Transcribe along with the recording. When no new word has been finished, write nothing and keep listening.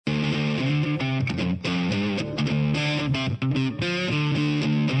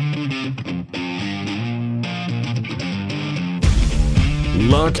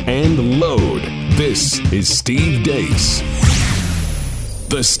lock, and load. This is Steve Deace.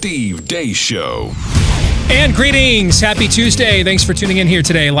 The Steve Deace Show. And greetings. Happy Tuesday. Thanks for tuning in here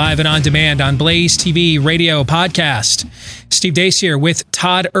today, live and on demand on Blaze TV, radio, podcast. Steve Deace here with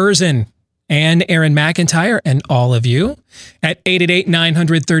Todd Erzin and Aaron McIntyre and all of you at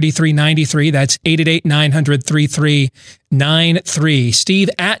 888-900-3393. That's 888-900-3393. Steve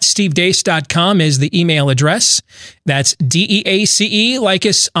at stevedeace.com is the email address. That's DEACE. Like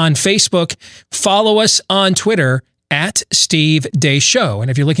us on Facebook. Follow us on Twitter at Steve Deace Show. And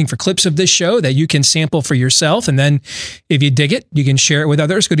if you're looking for clips of this show that you can sample for yourself, and then if you dig it, you can share it with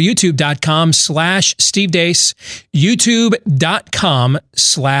others, go to youtube.com/Steve Deace,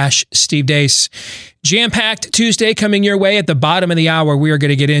 youtube.com/Steve Deace. Jam-packed Tuesday coming your way. At the bottom of the hour, we are going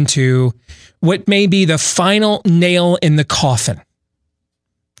to get into what may be the final nail in the coffin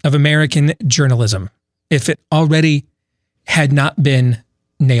of American journalism, if it already had not been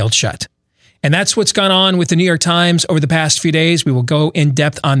nailed shut. And that's what's gone on with the New York Times over the past few days. We will go in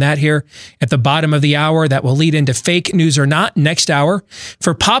depth on that here at the bottom of the hour. That will lead into fake news or not next hour.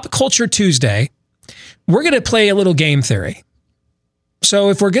 For Pop Culture Tuesday, we're going to play a little game theory. So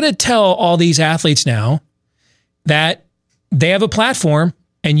if we're going to tell all these athletes now that they have a platform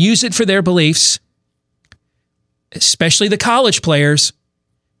and use it for their beliefs, especially the college players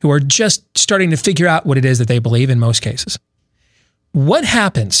who are just starting to figure out what it is that they believe in most cases, what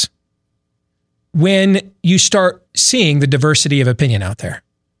happens when you start seeing the diversity of opinion out there?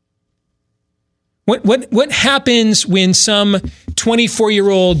 What happens when some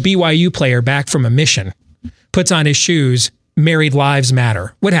 24-year-old BYU player back from a mission puts on his shoes, "Married Lives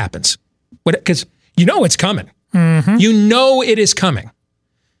Matter"? What happens? Because you know it's coming. Mm-hmm. You know it is coming.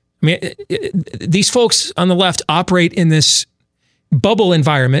 I mean, these folks on the left operate in this bubble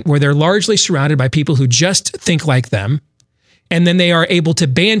environment where they're largely surrounded by people who just think like them, and then they are able to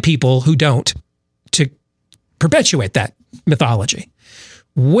ban people who don't, to perpetuate that mythology.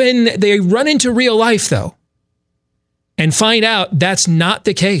 When they run into real life, though, and find out that's not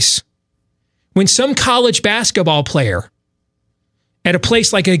the case, when some college basketball player at a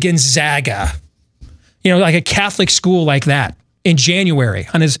place like a Gonzaga, like a Catholic school like that, in January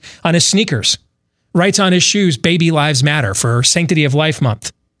on his sneakers, writes on his shoes, "Baby Lives Matter" for Sanctity of Life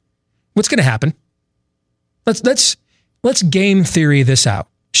Month, what's going to happen? Let's game theory this out,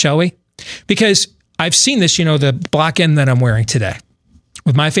 shall we? Because I've seen this, the block end that I'm wearing today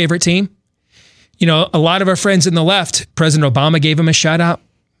with my favorite team. A lot of our friends in the left, President Obama gave him a shout out.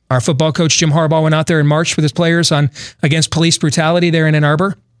 Our football coach, Jim Harbaugh, went out there and marched with his players against police brutality there in Ann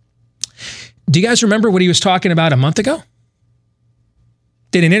Arbor. Do you guys remember what he was talking about a month ago?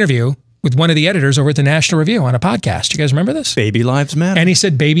 Did an interview with one of the editors over at the National Review on a podcast. Do you guys remember this? Baby Lives Matter. And he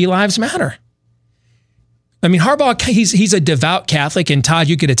said, "Baby Lives Matter." I mean, Harbaugh, he's a devout Catholic, and Todd,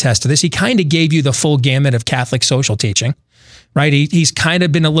 you could attest to this. He kind of gave you the full gamut of Catholic social teaching, right? He's kind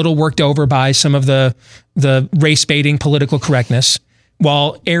of been a little worked over by some of the race-baiting political correctness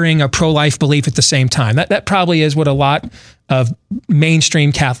while airing a pro-life belief at the same time. That probably is what a lot of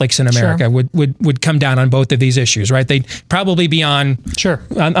mainstream Catholics in America would come down on both of these issues, right? They'd probably be on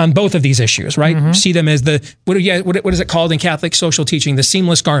both of these issues, right? Mm-hmm. See them as what is it called in Catholic social teaching? The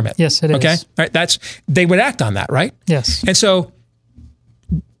seamless garment. Yes, it is. Okay, all right. They would act on that, right? Yes. And so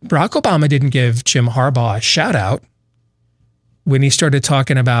Barack Obama didn't give Jim Harbaugh a shout out when he started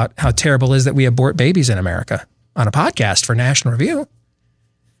talking about how terrible it is that we abort babies in America on a podcast for National Review.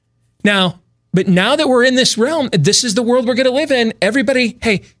 But now that we're in this realm, this is the world we're going to live in. Everybody,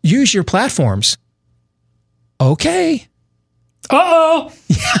 hey, use your platforms. Okay. Uh-oh.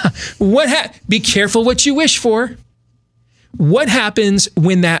 Yeah. Be careful what you wish for. What happens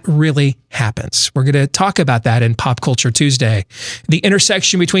when that really happens? We're going to talk about that in Pop Culture Tuesday. The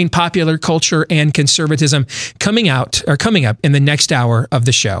intersection between popular culture and conservatism coming up in the next hour of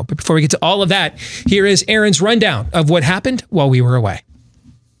the show. But before we get to all of that, here is Aaron's rundown of what happened while we were away.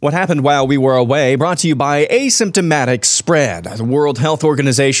 What happened while we were away, brought to you by Asymptomatic spread. The World Health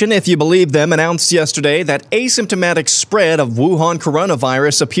Organization, if you believe them, announced yesterday that asymptomatic spread of Wuhan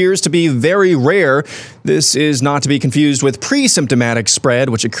coronavirus appears to be very rare. This is not to be confused with pre-symptomatic spread,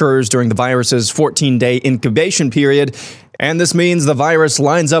 which occurs during the virus's 14-day incubation period. And this means the virus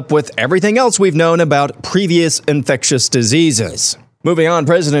lines up with everything else we've known about previous infectious diseases. Moving on,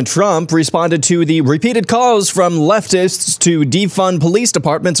 President Trump responded to the repeated calls from leftists to defund police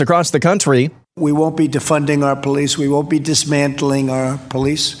departments across the country. We won't be defunding our police. We won't be dismantling our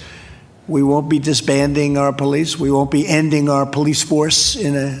police. We won't be disbanding our police. We won't be ending our police force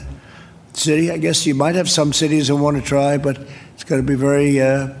in a city. I guess you might have some cities that want to try, but it's going to be very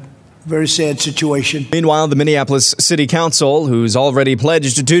Very sad situation. Meanwhile, the Minneapolis City Council, who's already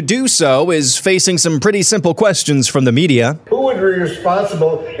pledged to do so, is facing some pretty simple questions from the media. Who would be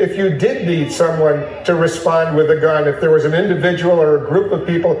responsible if you did need someone to respond with a gun? If there was an individual or a group of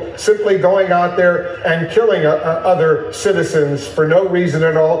people simply going out there and killing other citizens for no reason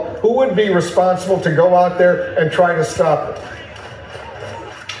at all, who would be responsible to go out there and try to stop it?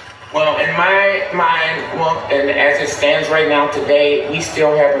 Well, in my mind, and as it stands right now today, we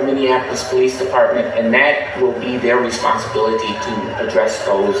still have a Minneapolis Police Department, and that will be their responsibility to address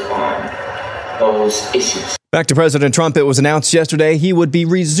those issues. Back to President Trump, it was announced yesterday he would be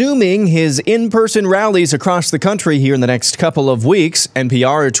resuming his in-person rallies across the country here in the next couple of weeks.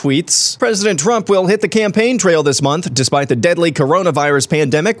 NPR tweets, President Trump will hit the campaign trail this month despite the deadly coronavirus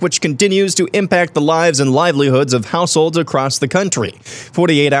pandemic, which continues to impact the lives and livelihoods of households across the country.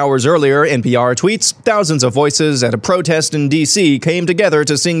 48 hours earlier, NPR tweets, thousands of voices at a protest in D.C. came together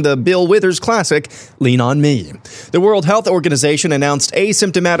to sing the Bill Withers classic, Lean on Me. The World Health Organization announced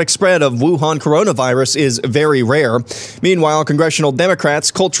asymptomatic spread of Wuhan coronavirus is very rare. Meanwhile, congressional Democrats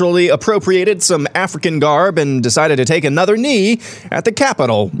culturally appropriated some African garb and decided to take another knee at the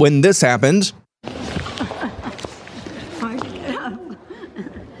Capitol when this happened.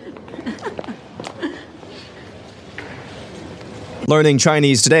 Learning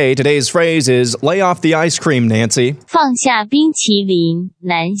Chinese today, today's phrase is lay off the ice cream, Nancy. 放下冰淇淋，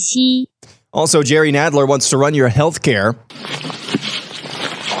南希。 Also, Jerry Nadler wants to run your health care.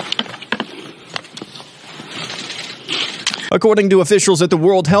 According to officials at the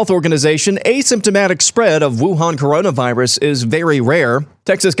World Health Organization, asymptomatic spread of Wuhan coronavirus is very rare.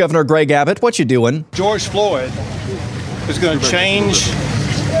 Texas Governor Greg Abbott, what you doing? George Floyd is going to change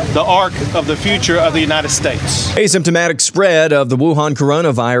the arc of the future of the United States. Asymptomatic spread of the Wuhan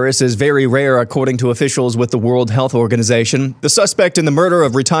coronavirus is very rare, according to officials with the World Health Organization. The suspect in the murder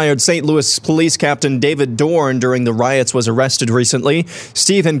of retired St. Louis Police Captain David Dorn during the riots was arrested recently.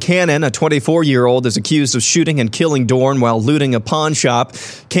 Stephen Cannon, a 24-year-old, is accused of shooting and killing Dorn while looting a pawn shop.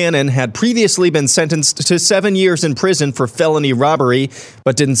 Cannon had previously been sentenced to 7 years in prison for felony robbery,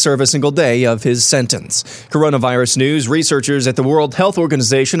 but didn't serve a single day of his sentence. Coronavirus news, researchers at the World Health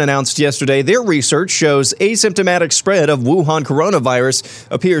Organization announced yesterday their research shows asymptomatic spread of Wuhan coronavirus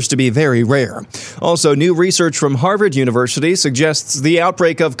appears to be very rare. Also, new research from Harvard University suggests the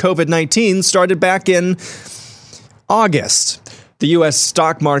outbreak of COVID-19 started back in August. The U.S.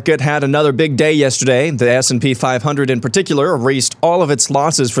 stock market had another big day yesterday. The S&P 500 in particular erased all of its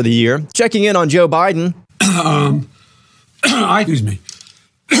losses for the year. Checking in on Joe Biden. Excuse me.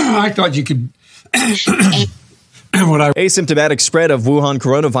 I thought you could... Asymptomatic spread of Wuhan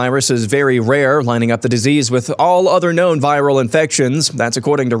coronavirus is very rare, lining up the disease with all other known viral infections. That's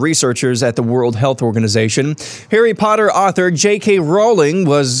according to researchers at the World Health Organization. Harry Potter author J.K. Rowling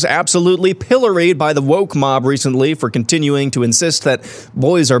was absolutely pilloried by the woke mob recently for continuing to insist that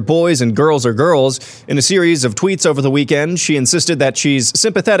boys are boys and girls are girls. In a series of tweets over the weekend, she insisted that she's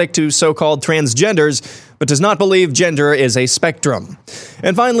sympathetic to so-called transgenders, but does not believe gender is a spectrum.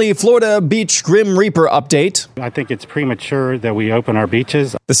 And finally, Florida Beach Grim Reaper update. I think it's premature that we open our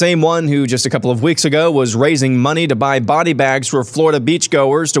beaches. The same one who just a couple of weeks ago was raising money to buy body bags for Florida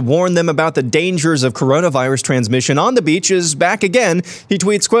beachgoers to warn them about the dangers of coronavirus transmission on the beach is back again. He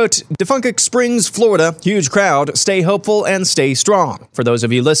tweets, quote, Defunct Springs, Florida, huge crowd, stay hopeful and stay strong. For those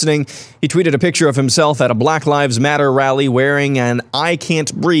of you listening, he tweeted a picture of himself at a Black Lives Matter rally wearing an I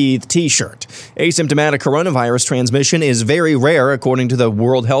Can't Breathe t-shirt. Asymptomatic coronavirus transmission is very rare, according to the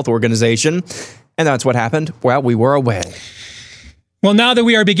World Health Organization. And that's what happened while we were away. Well, now that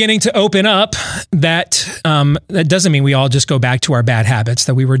we are beginning to open up, that doesn't mean we all just go back to our bad habits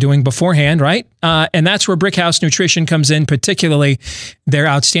that we were doing beforehand, right? And that's where Brickhouse Nutrition comes in, particularly their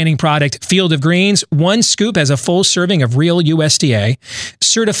outstanding product, Field of Greens. One scoop has a full serving of real USDA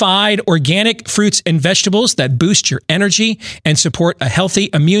certified organic fruits and vegetables that boost your energy and support a healthy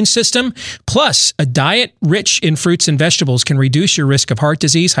immune system. Plus, a diet rich in fruits and vegetables can reduce your risk of heart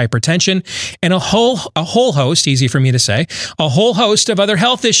disease, hypertension, and a whole host, easy for me to say, a whole host of other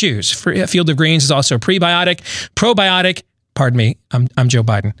health issues. Field of Greens is also prebiotic, probiotic. Pardon me, I'm Joe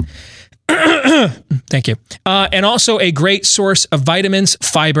Biden. Thank you. And also a great source of vitamins,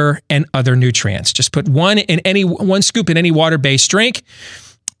 fiber, and other nutrients. Just put one scoop in any water-based drink,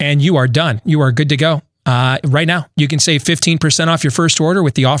 and you are done. You are good to go. Right now, you can save 15% off your first order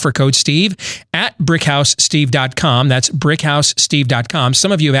with the offer code Steve at brickhousesteve.com. That's brickhousesteve.com.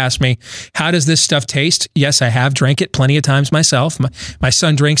 Some of you have asked me, how does this stuff taste? Yes, I have drank it plenty of times myself. My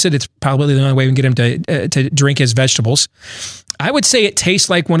son drinks it. It's probably the only way we can get him to drink his vegetables. I would say it tastes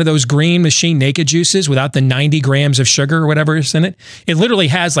like one of those green machine naked juices without the 90 grams of sugar or whatever is in it. It literally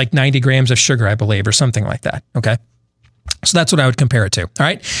has like 90 grams of sugar, I believe, or something like that. Okay. So that's what I would compare it to. All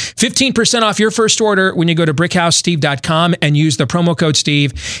right. 15% off your first order when you go to BrickHouseSteve.com and use the promo code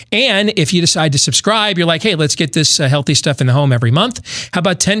Steve. And if you decide to subscribe, you're like, hey, let's get this healthy stuff in the home every month. How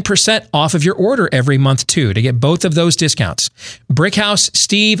about 10% off of your order every month too, to get both of those discounts?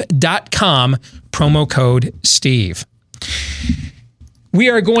 BrickHouseSteve.com, promo code Steve. We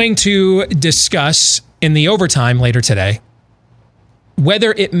are going to discuss in the overtime later today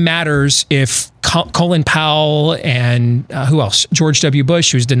whether it matters if Colin Powell and who else? George W.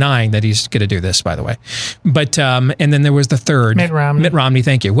 Bush, who's denying that he's going to do this, by the way. But and then there was the third. Mitt Romney. Mitt Romney,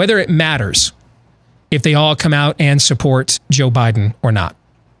 thank you. Whether it matters if they all come out and support Joe Biden or not.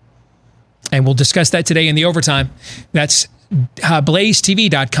 And we'll discuss that today in the overtime. That's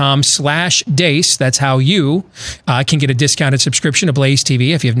blazetv.com/Deace. That's how you can get a discounted subscription to Blaze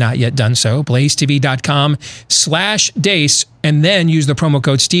TV if you have not yet done so. blazetv.com/Deace, and then use the promo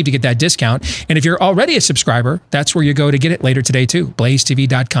code Steve to get that discount. And if you're already a subscriber, that's where you go to get it later today too.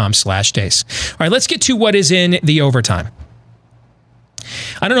 blazetv.com/Deace. All right, let's get to what is in the overtime.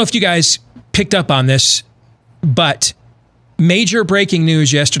 I don't know if you guys picked up on this, but major breaking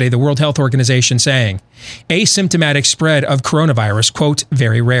news yesterday, the World Health Organization saying asymptomatic spread of coronavirus, quote,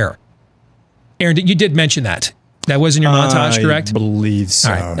 very rare. Aaron, you did mention that. That was in your montage, correct? I believe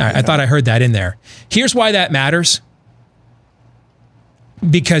so. All right. I thought I heard that in there. Here's why that matters.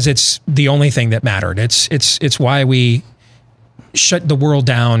 Because it's the only thing that mattered. It's why we shut the world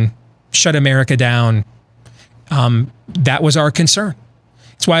down, shut America down. That was our concern.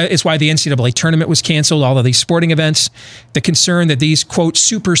 It's why the NCAA tournament was canceled, all of these sporting events. The concern that these, quote,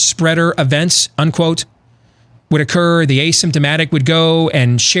 super spreader events, unquote, would occur. The asymptomatic would go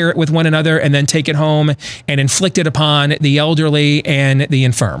and share it with one another and then take it home and inflict it upon the elderly and the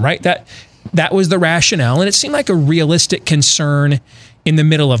infirm, right? That was the rationale. And it seemed like a realistic concern in the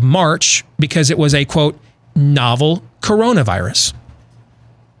middle of March because it was a, quote, novel coronavirus,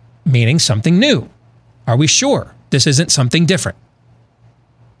 meaning something new. Are we sure this isn't something different?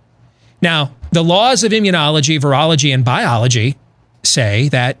 Now, the laws of immunology, virology, and biology say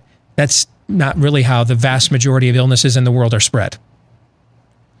that that's not really how the vast majority of illnesses in the world are spread.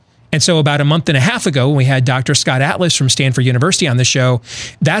 And so about a month and a half ago, when we had Dr. Scott Atlas from Stanford University on the show,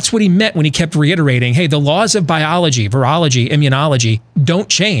 that's what he meant when he kept reiterating, hey, the laws of biology, virology, immunology don't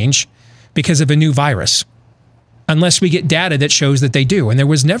change because of a new virus, unless we get data that shows that they do. And there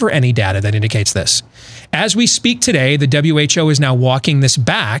was never any data that indicates this. As we speak today, the WHO is now walking this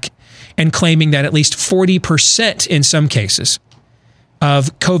back and claiming that at least 40% in some cases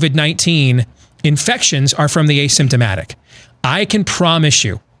of COVID-19 infections are from the asymptomatic. I can promise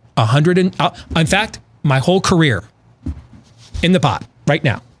you in fact, my whole career in the pot right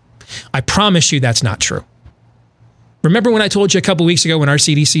now, I promise you that's not true. Remember when I told you a couple weeks ago when our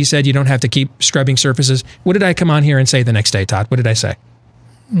CDC said you don't have to keep scrubbing surfaces? What did I come on here and say the next day, Todd? What did I say?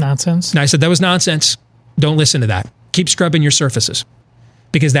 Nonsense. And I said, that was nonsense. Don't listen to that. Keep scrubbing your surfaces.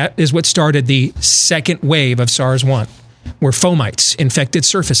 Because that is what started the second wave of SARS-1, where fomites infected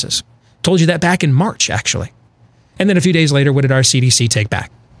surfaces. Told you that back in March, actually. And then a few days later, what did our CDC take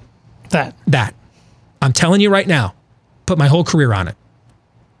back? That. I'm telling you right now, put my whole career on it.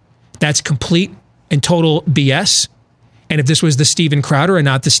 That's complete and total BS. And if this was the Steven Crowder and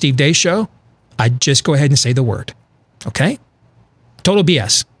not the Steve Deace show, I'd just go ahead and say the word. Okay? Total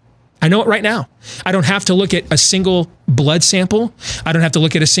BS. I know it right now. I don't have to look at a single blood sample. I don't have to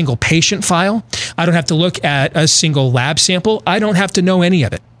look at a single patient file. I don't have to look at a single lab sample. I don't have to know any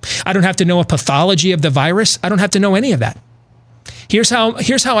of it. I don't have to know a pathology of the virus. I don't have to know any of that. Here's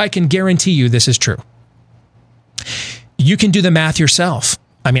how I can guarantee you this is true. You can do the math yourself.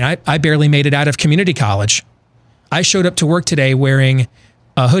 I mean, I barely made it out of community college. I showed up to work today wearing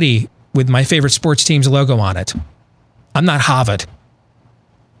a hoodie with my favorite sports team's logo on it. I'm not Harvard.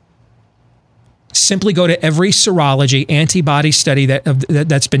 Simply go to every serology antibody study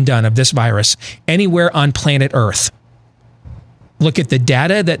that's been done of this virus anywhere on planet Earth. Look at the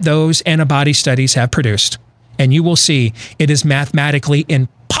data that those antibody studies have produced, and you will see it is mathematically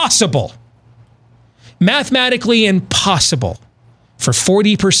impossible for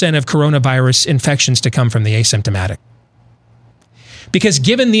 40% of coronavirus infections to come from the asymptomatic. Because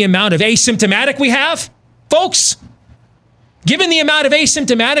given the amount of asymptomatic we have, folks, then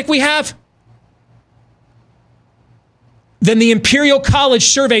the Imperial College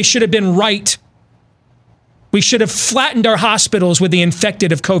survey should have been right. We should have flattened our hospitals with the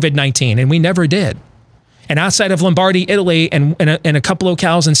infected of COVID-19, and we never did. And outside of Lombardy, Italy, and a couple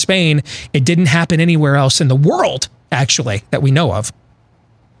locales in Spain, it didn't happen anywhere else in the world actually, that we know of.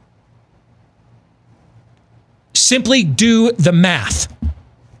 Simply do the math.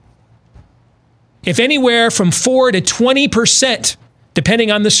 If anywhere from 4 to 20%,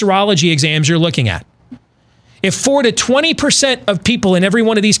 depending on the serology exams you're looking at, if 4 to 20% of people in every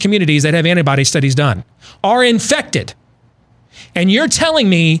one of these communities that have antibody studies done are infected, and you're telling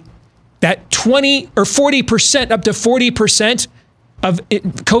me that 20 or 40%, up to 40% of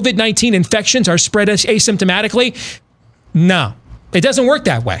COVID-19 infections are spread asymptomatically, no, it doesn't work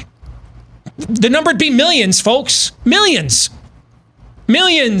that way. The number would be millions, folks. Millions.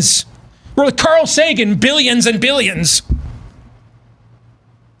 Millions. We're with Carl Sagan, billions and billions.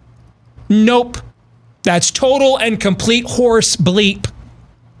 Nope. That's total and complete horse bleep.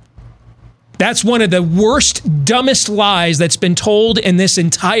 That's one of the worst, dumbest lies that's been told in this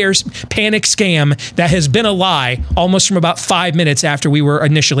entire panic scam that has been a lie almost from about 5 minutes after we were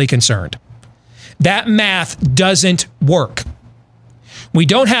initially concerned. That math doesn't work. We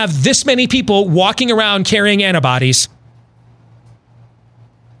don't have this many people walking around carrying antibodies.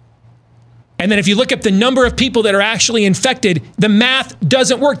 And then if you look up the number of people that are actually infected, the math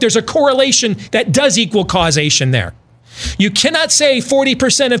doesn't work. There's a correlation that does equal causation there. You cannot say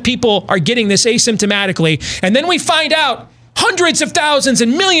 40% of people are getting this asymptomatically, and then we find out hundreds of thousands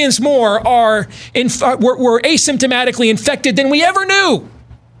and millions more were asymptomatically infected than we ever knew.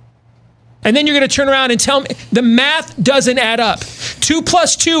 And then you're going to turn around and tell me the math doesn't add up. 2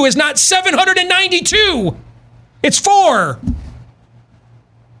 plus 2 is not 792. It's 4.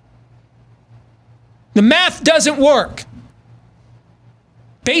 The math doesn't work.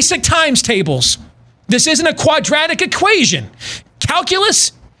 Basic times tables. This isn't a quadratic equation.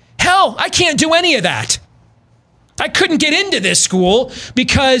 Calculus? Hell, I can't do any of that. I couldn't get into this school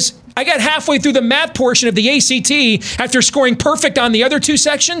because I got halfway through the math portion of the ACT after scoring perfect on the other 2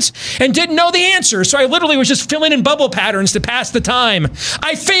 sections and didn't know the answer. So I literally was just filling in bubble patterns to pass the time.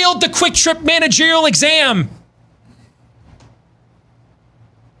 I failed the quick trip managerial exam.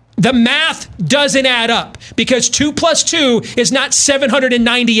 The math doesn't add up because 2 plus 2 is not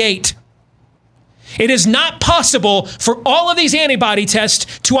 798. It is not possible for all of these antibody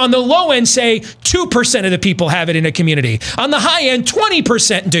tests to, on the low end, say 2% of the people have it in a community. On the high end,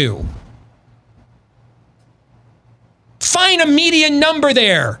 20% do. Find a median number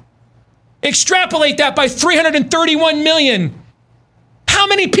there. Extrapolate that by 331 million. How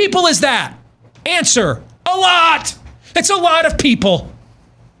many people is that? Answer, a lot. It's a lot of people.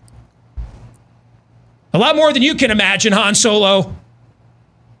 A lot more than you can imagine, Han Solo.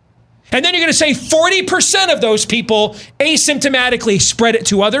 And then you're going to say 40% of those people asymptomatically spread it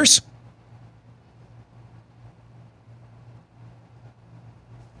to others?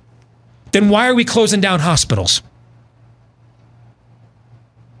 Then why are we closing down hospitals?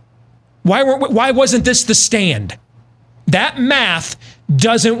 Why wasn't this the stand? That math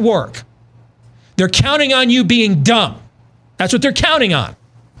doesn't work. They're counting on you being dumb. That's what they're counting on.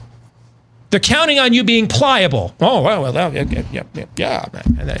 They're counting on you being pliable. Oh, well, yeah.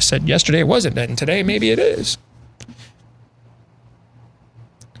 And I said yesterday it wasn't, and today maybe it is.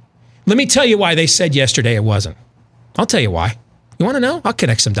 Let me tell you why they said yesterday it wasn't. I'll tell you why. You want to know? I'll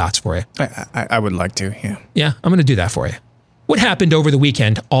connect some dots for you. I would like to, yeah. Yeah, I'm going to do that for you. What happened over the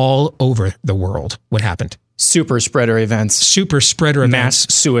weekend all over the world? What happened? Super spreader events. Super spreader events.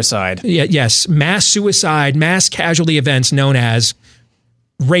 Mass suicide. Yeah, yes, mass suicide, mass casualty events known as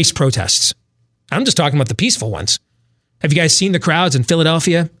race protests. I'm just talking about the peaceful ones. Have you guys seen the crowds in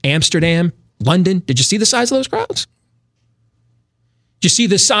Philadelphia, Amsterdam, London? Did you see the size of those crowds? Did you see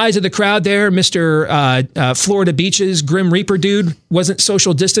the size of the crowd there Mr. Florida Beach's Grim Reaper dude wasn't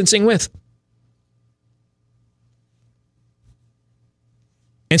social distancing with?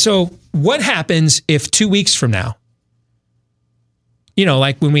 And so what happens if 2 weeks from now, you know,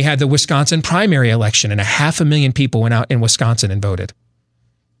 like when we had the Wisconsin primary election and 500,000 people went out in Wisconsin and voted?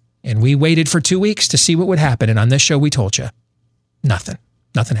 And we waited for 2 weeks to see what would happen. And on this show, we told you, nothing.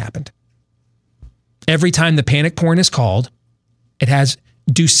 Nothing happened. Every time the panic porn is called, it has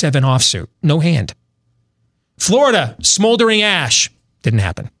do 7 offsuit. No hand. Florida, smoldering ash. Didn't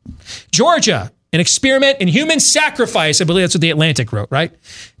happen. Georgia, an experiment in human sacrifice. I believe that's what the Atlantic wrote, right?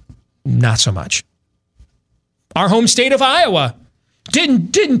 Not so much. Our home state of Iowa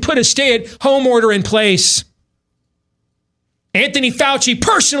didn't put a stay-at-home order in place. Anthony Fauci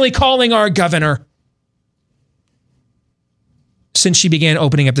personally calling our governor. Since she began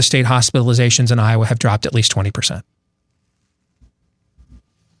opening up the state, hospitalizations in Iowa have dropped at least 20%.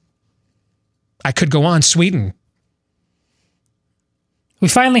 I could go on. Sweden. We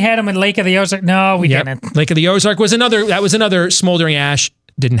finally had them in Lake of the Ozark. No, we didn't. Lake of the Ozark was another smoldering ash.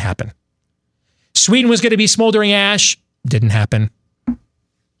 Didn't happen. Sweden was going to be smoldering ash. Didn't happen.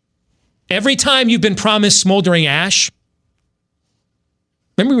 Every time you've been promised smoldering ash,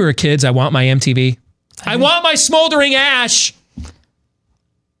 remember we were kids, I want my MTV. I want my smoldering ash.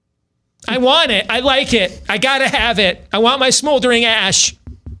 I want it. I like it. I got to have it. I want my smoldering ash.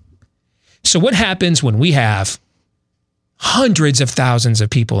 So what happens when we have hundreds of thousands of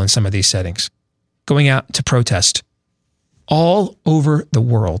people in some of these settings going out to protest all over the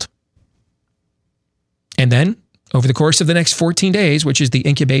world? And then over the course of the next 14 days, which is the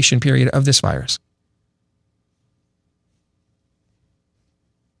incubation period of this virus,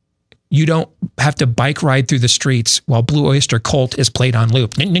 you don't have to bike ride through the streets while Blue Oyster Cult is played on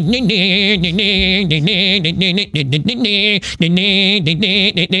loop.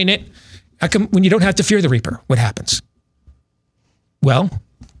 How come when you don't have to fear the Reaper, what happens? Well,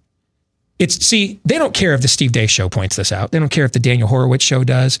 they don't care if the Steve Deace Show points this out. They don't care if the Daniel Horowitz Show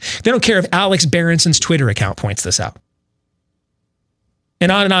does. They don't care if Alex Berenson's Twitter account points this out. And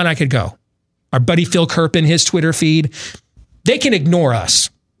on I could go. Our buddy Phil Kerpen, his Twitter feed, they can ignore us.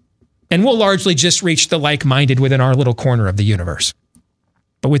 And we'll largely just reach the like-minded within our little corner of the universe.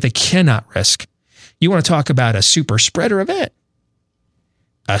 But what they cannot risk, you want to talk about a super spreader event.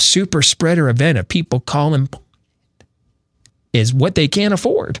 A super spreader event of people calling is what they can't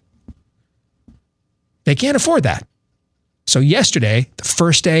afford. They can't afford that. So yesterday, the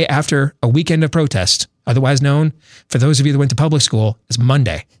first day after a weekend of protest, otherwise known for those of you that went to public school as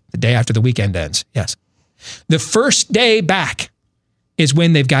Monday, the day after the weekend ends. Yes. The first day back is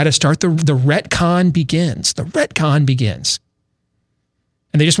when they've got to start the retcon begins. The retcon begins.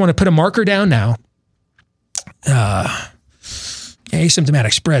 And they just want to put a marker down now.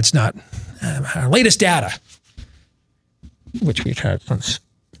 Asymptomatic spread's not our latest data, which we've had since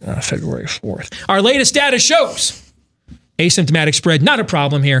February 4th. Our latest data shows asymptomatic spread, not a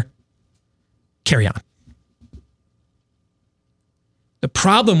problem here. Carry on. The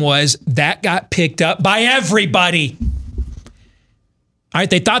problem was that got picked up by everybody. All right,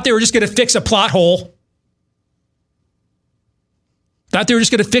 they thought they were just going to fix a plot hole. Thought they were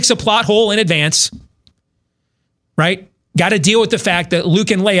just going to fix a plot hole in advance. Right? Got to deal with the fact that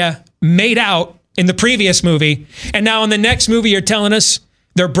Luke and Leia made out in the previous movie. And now in the next movie, you're telling us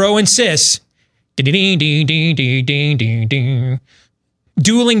they're bro and sis.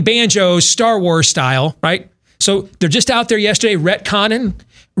 Dueling banjos, Star Wars style, right? So they're just out there yesterday retconning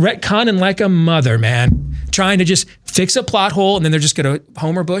like a mother, man. Trying to just fix a plot hole, and then they're just going to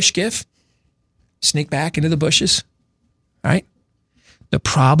Homer Bush gif, sneak back into the bushes, right? The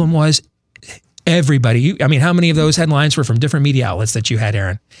problem was everybody, how many of those headlines were from different media outlets that you had,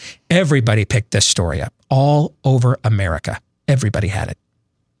 Aaron? Everybody picked this story up all over America. Everybody had it.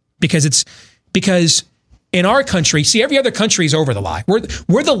 Because in our country, see, every other country is over the lie.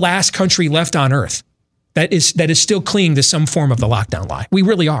 We're the last country left on earth that is still clinging to some form of the lockdown lie. We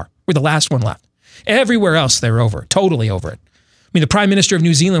really are. We're the last one left. Everywhere else, they're over, totally over it. The Prime Minister of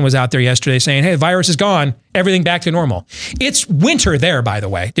New Zealand was out there yesterday saying, hey, the virus is gone, everything back to normal. It's winter there, by the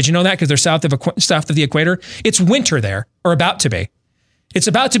way. Did you know that? Because they're south of the equator. It's winter there, or about to be. It's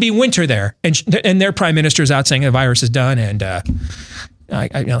about to be winter there. And their Prime Minister's out saying the virus is done, and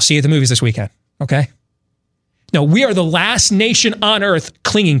see you at the movies this weekend, okay? No, we are the last nation on earth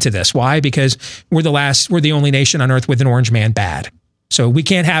clinging to this. Why? Because we're the only nation on earth with an orange man bad. So we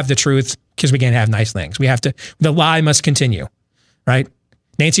can't have the truth because we can't have nice things. The lie must continue, right?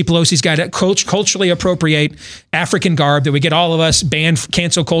 Nancy Pelosi's got to culturally appropriate African garb that we get all of us banned,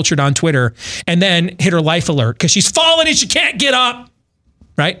 cancel cultured on Twitter, and then hit her life alert because she's fallen and she can't get up,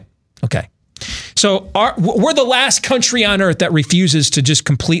 right? Okay. So we're the last country on earth that refuses to just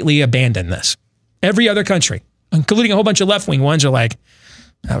completely abandon this. Every other country, including a whole bunch of left-wing ones, are like,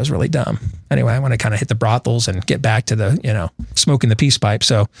 that was really dumb. Anyway, I want to kind of hit the brothels and get back to the, smoking the peace pipe.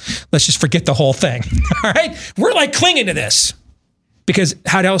 So let's just forget the whole thing. All right. We're like clinging to this because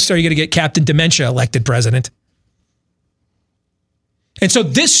how else are you going to get Captain Dementia elected president? And so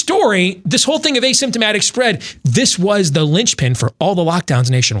this story, this whole thing of asymptomatic spread, this was the linchpin for all the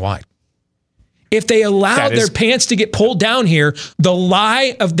lockdowns nationwide. If they allowed their pants to get pulled down here, the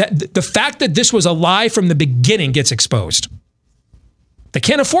lie of that, the fact that this was a lie from the beginning gets exposed. They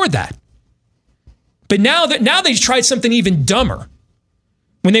can't afford that. But now they tried something even dumber.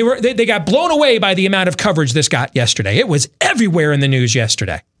 When they got blown away by the amount of coverage this got yesterday. It was everywhere in the news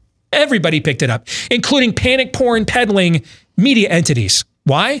yesterday. Everybody picked it up, including panic porn peddling media entities.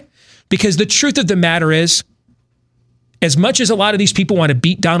 Why? Because the truth of the matter is, as much as a lot of these people want to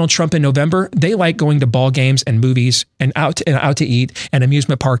beat Donald Trump in November, they like going to ball games and movies and out to eat and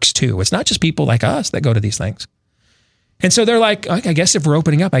amusement parks too. It's not just people like us that go to these things. And so they're like, I guess if we're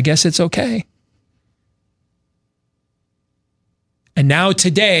opening up, I guess it's okay. And now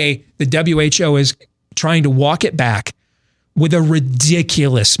today, the WHO is trying to walk it back with a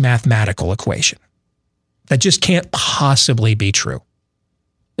ridiculous mathematical equation that just can't possibly be true.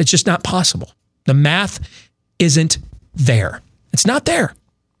 It's just not possible. The math isn't there. It's not there.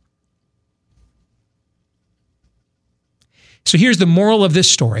 So here's the moral of this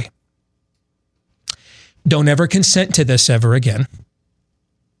story. Don't ever consent to this ever again.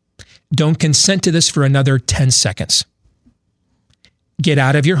 Don't consent to this for another 10 seconds. Get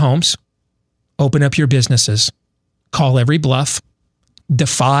out of your homes. Open up your businesses. Call every bluff.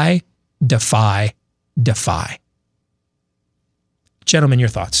 Defy, defy, defy. Gentlemen, your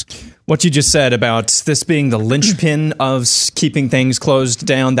thoughts. What you just said about this being the linchpin of keeping things closed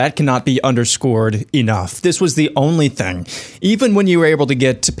down, that cannot be underscored enough. This was the only thing. Even when you were able to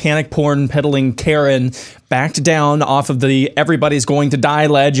get panic porn peddling Karen backed down off of the everybody's going to die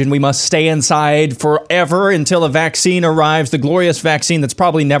ledge and we must stay inside forever until a vaccine arrives, the glorious vaccine that's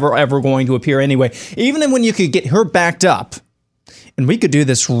probably never ever going to appear anyway. Even when you could get her backed up, and we could do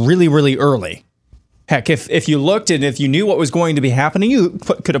this really, really early. Heck, if you looked and if you knew what was going to be happening, you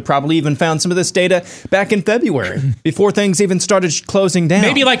could have probably even found some of this data back in February, before things even started closing down.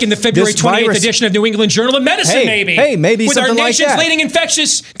 Maybe like in the February 28th edition of New England Journal of Medicine, maybe. Hey, maybe with something our like that. nation's leading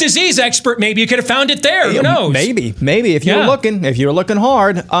infectious disease expert, maybe you could have found it there. Who knows? Maybe. If you were looking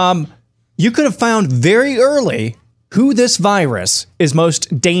hard, you could have found very early who this virus is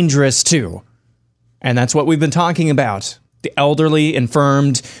most dangerous to. And that's what we've been talking about. The elderly,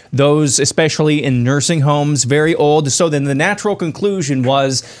 infirmed, those especially in nursing homes, very old. So then the natural conclusion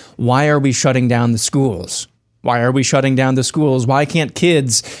was, why are we shutting down the schools? Why are we shutting down the schools? Why can't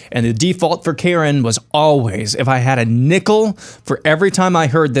kids? And the default for Karen was always, if I had a nickel for every time I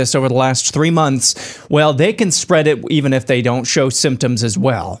heard this over the last 3 months, well, they can spread it even if they don't show symptoms as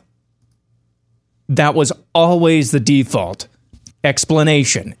well. That was always the default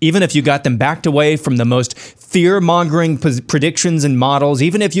explanation. Even if you got them backed away from the most fear-mongering predictions and models,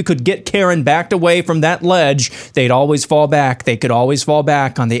 even if you could get Karen backed away from that ledge, they'd always fall back. They could always fall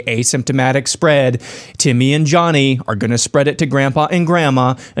back on the asymptomatic spread. Timmy and Johnny are going to spread it to Grandpa and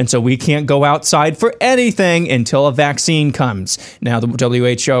Grandma, and so we can't go outside for anything until a vaccine comes. Now the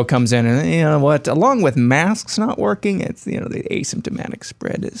WHO comes in and, you know what, along with masks not working, it's, you know, the asymptomatic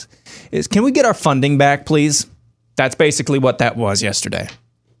spread is can we get our funding back, please? That's basically what that was yesterday.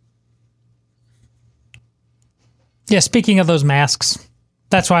 Yeah, speaking of those masks,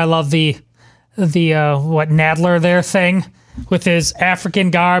 that's why I love the Nadler there thing with his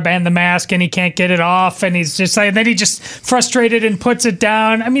African garb and the mask, and he can't get it off, and he's just like, then he just frustrated and puts it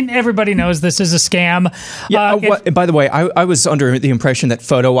down. I mean, everybody knows this is a scam. Yeah. By the way, I was under the impression that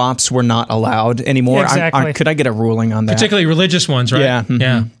photo ops were not allowed anymore. Exactly. Could I get a ruling on that? Particularly religious ones, right? Yeah.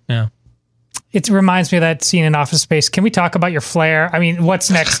 Mm-hmm. Yeah. It reminds me of that scene in Office Space. Can we talk about your flair? I mean, what's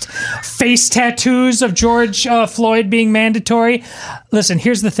next? Face tattoos of George Floyd being mandatory? Listen,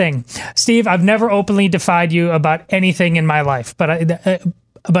 here's the thing. Steve, I've never openly defied you about anything in my life,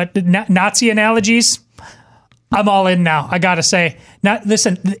 but Nazi analogies, I'm all in now. I got to say.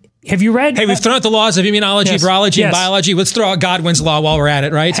 Listen, have you read... Hey, we've thrown out the laws of immunology, virology, and biology. Let's throw out Godwin's law while we're at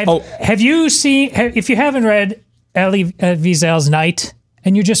it, right? Have you seen... If you haven't read Elie Wiesel's Night...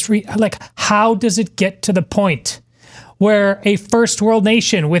 And you just how does it get to the point where a first world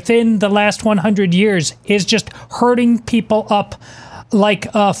nation within the last 100 years is just herding people up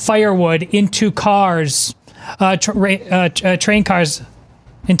like firewood into cars, train cars,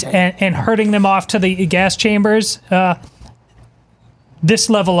 and herding them off to the gas chambers? This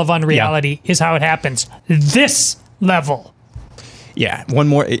level of unreality is how it happens. This level. Yeah, one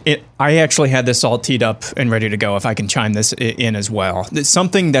more. I actually had this all teed up and ready to go if I can chime this in as well. It's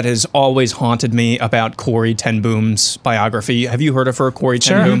something that has always haunted me about Corrie ten Boom's biography. Have you heard of her, Corrie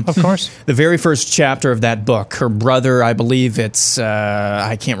ten Boom? Of course. The very first chapter of that book, her brother, I believe it's,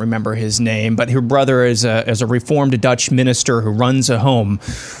 I can't remember his name, but her brother is a Reformed Dutch minister who runs a home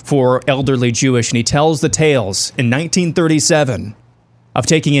for elderly Jewish, and he tells the tales in 1937 of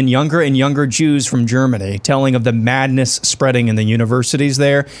taking in younger and younger Jews from Germany, telling of the madness spreading in the universities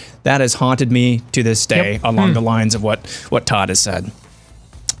there. That has haunted me to this day, along the lines of what Todd has said.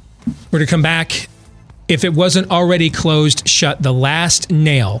 We're to come back. If it wasn't already closed shut, the last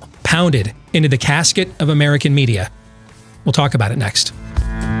nail pounded into the casket of American media. We'll talk about it next.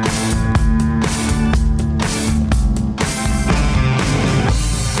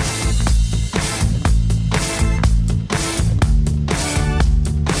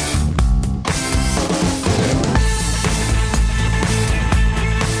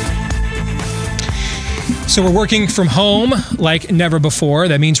 So we're working from home like never before.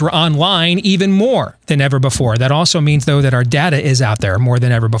 That means we're online even more than ever before. That also means, though, that our data is out there more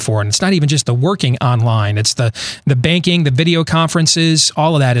than ever before. And it's not even just the working online. It's the banking, the video conferences,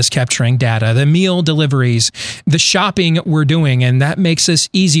 all of that is capturing data, the meal deliveries, the shopping we're doing. And that makes us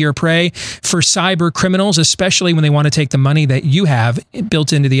easier prey for cyber criminals, especially when they want to take the money that you have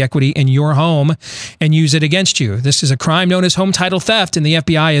built into the equity in your home and use it against you. This is a crime known as home title theft, and the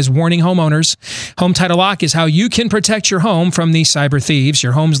FBI is warning homeowners. Home Title Lock is how you can protect your home from these cyber thieves.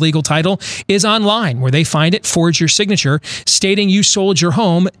 Your home's legal title is online, where they find it, forge your signature, stating you sold your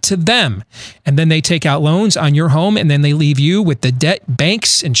home to them. And then they take out loans on your home, and then they leave you with the debt,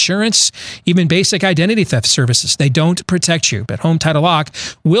 banks, insurance, even basic identity theft services. They don't protect you, but Home Title Lock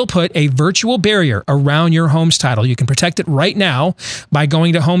will put a virtual barrier around your home's title. You can protect it right now by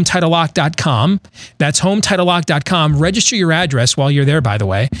going to HomeTitleLock.com. That's HomeTitleLock.com. Register your address while you're there, by the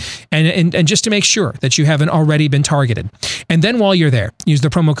way, and just to make sure that you haven't already been targeted. And then while you're there, use the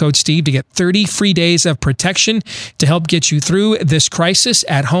promo code Steve to get 30 free days of protection to help get you through this crisis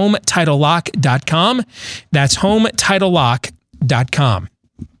at HomeTitleLock.com. That's HomeTitleLock.com.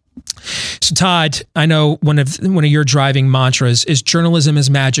 So Todd, I know one of your driving mantras is journalism is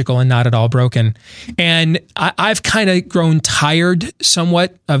magical and not at all broken. And I've kind of grown tired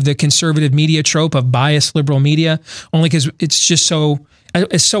somewhat of the conservative media trope of biased liberal media, only because it's just so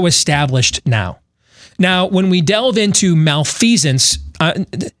established now. Now, when we delve into malfeasance,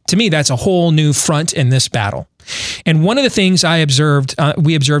 to me, that's a whole new front in this battle. And one of the things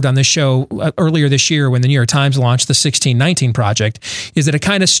we observed on this show earlier this year when the New York Times launched the 1619 Project is that it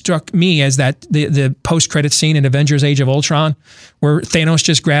kind of struck me as that the post-credit scene in Avengers Age of Ultron, where Thanos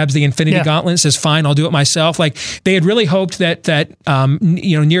just grabs the Infinity Gauntlet and says, fine, I'll do it myself. Like they had really hoped that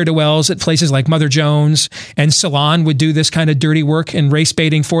ne'er-do-wells at places like Mother Jones and Salon would do this kind of dirty work and race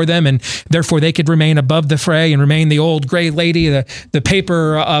baiting for them, and therefore they could remain above the fray and remain the old gray lady, the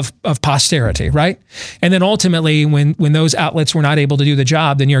paper of posterity, right? And then ultimately, when those outlets were not able to do the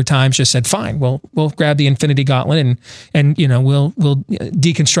job, the New York Times just said, fine, we'll grab the Infinity Gauntlet and we'll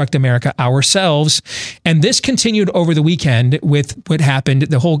deconstruct America ourselves. And this continued over the weekend with what happened,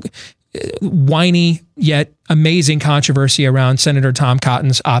 the whole whiny yet amazing controversy around Senator Tom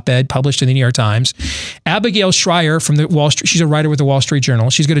Cotton's op-ed published in the New York Times. Abigail Shrier from the Wall Street, she's a writer with the Wall Street Journal.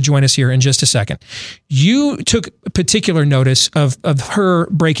 She's going to join us here in just a second. You took particular notice of her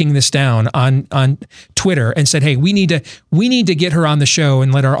breaking this down on Twitter and said, hey, we need to get her on the show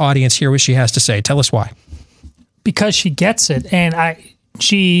and let our audience hear what she has to say. Tell us why. Because she gets it. And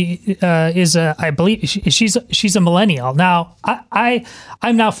she is I believe she's a millennial. Now,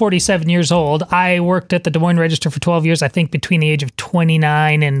 I'm now 47 years old. I worked at the Des Moines Register for 12 years, I think between the age of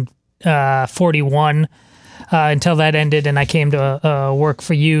 29 and 41 until that ended, and I came to work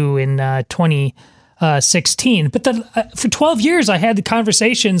for you in 2016. But for 12 years, I had the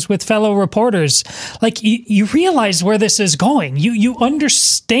conversations with fellow reporters. Like, you realize where this is going. You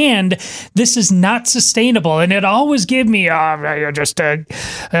understand this is not sustainable. And it always gave me, you're just a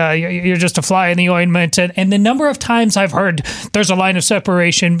fly in the ointment. And the number of times I've heard there's a line of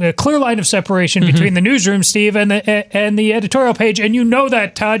separation, a clear line of separation between the newsroom, Steve, and the editorial page. And you know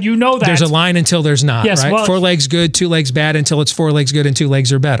that, Todd, you know that. There's a line until there's not, yes, right? Well, 4 legs good, 2 legs bad, until it's 4 legs good and 2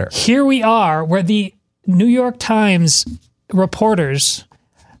 legs are better. Here we are, where the New York Times reporters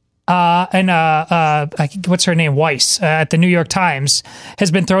what's her name, Weiss, at the New York Times,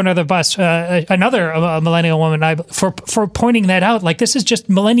 has been thrown under the bus. Another millennial woman, for pointing that out. Like, this is just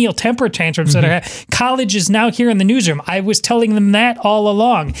millennial temper tantrums that are. College is now here in the newsroom. I was telling them that all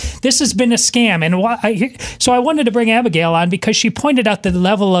along. This has been a scam, and so I wanted to bring Abigail on because she pointed out the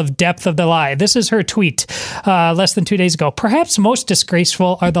level of depth of the lie. This is her tweet less than 2 days ago. Perhaps most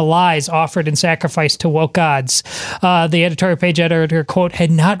disgraceful are the lies offered in sacrifice to woke gods. The editorial page editor, quote,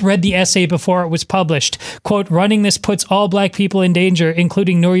 had not read the essay before it was published. Quote, running this puts all black people in danger,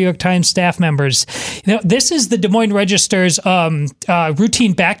 including New York Times staff members. You know, this is the Des Moines Register's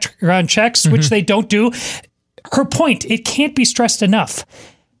routine background checks, which they don't do. Her point, it can't be stressed enough.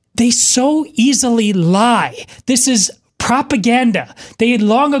 They so easily lie. This is propaganda. They had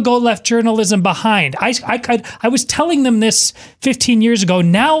long ago left journalism behind. I was telling them this 15 years ago.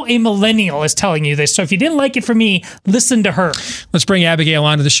 Now a millennial is telling you this. So if you didn't like it from me, listen to her. Let's bring Abigail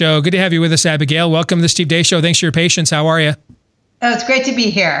onto the show. Good to have you with us, Abigail. Welcome to the Steve Deace Show. Thanks for your patience. How are you? Oh, it's great to be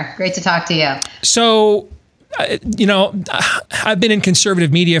here. Great to talk to you. So, you know, I've been in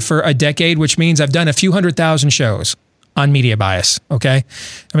conservative media for a decade, which means I've done a few 100,000 shows on media bias. Okay.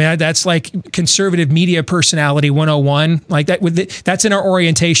 I mean, that's like conservative media personality 101. Like that's in our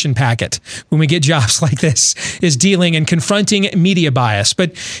orientation packet when we get jobs like this, is dealing and confronting media bias.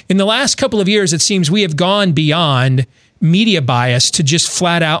 But in the last couple of years, it seems we have gone beyond media bias to just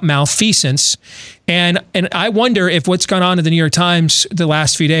flat out malfeasance. And I wonder if what's gone on in the New York Times the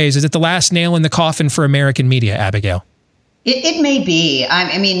last few days, is it the last nail in the coffin for American media, Abigail? It may be.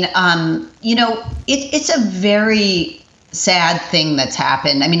 I mean, it's a very sad thing that's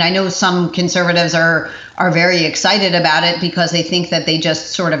happened. I mean, I know some conservatives are very excited about it because they think that they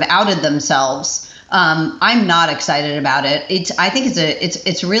just sort of outed themselves. I'm not excited about it. I think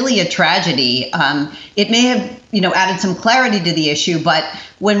it's really a tragedy. It may have added some clarity to the issue, but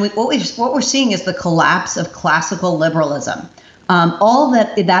what we're seeing is the collapse of classical liberalism. All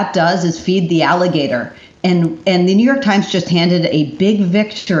that does is feed the alligator. And the New York Times just handed a big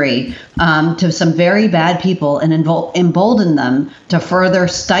victory to some very bad people and emboldened them to further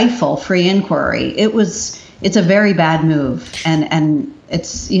stifle free inquiry. It's a very bad move, and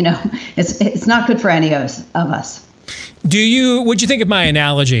it's not good for any of us. What'd you think of my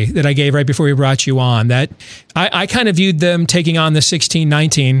analogy that I gave right before we brought you on? That I kind of viewed them taking on the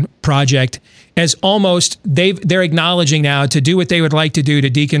 1619 project as almost they're acknowledging now to do what they would like to do to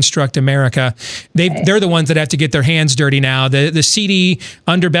deconstruct America. They're the ones that have to get their hands dirty now. The seedy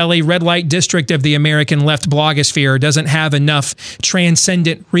underbelly red light district of the American left blogosphere doesn't have enough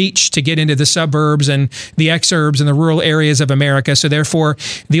transcendent reach to get into the suburbs and the exurbs and the rural areas of America. So therefore,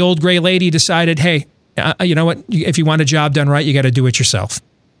 the old gray lady decided, hey, you know what? If you want a job done right, you got to do it yourself.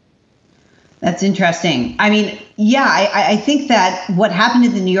 That's interesting. I mean, yeah, I think that what happened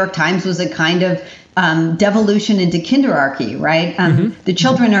in the New York Times was a kind of devolution into kinderarchy, right? The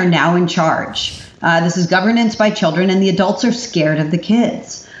children are now in charge. This is governance by children, and the adults are scared of the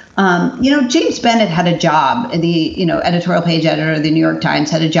kids. James Bennett had a job, the editorial page editor of the New York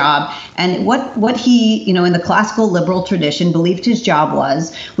Times had a job, and what he in the classical liberal tradition believed his job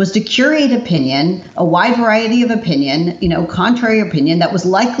was to curate opinion, a wide variety of opinion, contrary opinion that was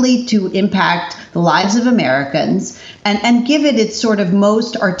likely to impact the lives of Americans and give it its sort of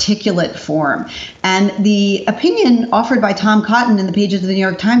most articulate form. And the opinion offered by Tom Cotton in the pages of the New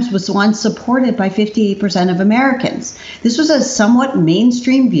York Times was one supported by 58% of Americans. This was a somewhat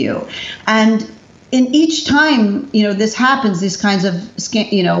mainstream view. And in each time, this happens, these kinds of,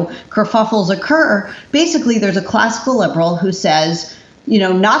 kerfuffles occur, basically there's a classical liberal who says,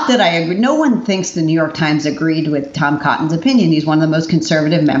 not that I agree. No one thinks the New York Times agreed with Tom Cotton's opinion. He's one of the most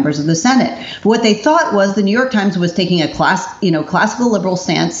conservative members of the Senate. But what they thought was the New York Times was taking a classical liberal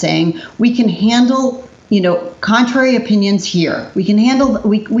stance, saying we can handle contrary opinions here. We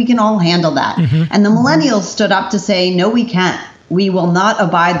can all handle that. Mm-hmm. And the millennials stood up to say, no, we can't. We will not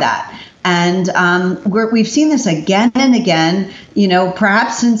abide that. And we've seen this again and again,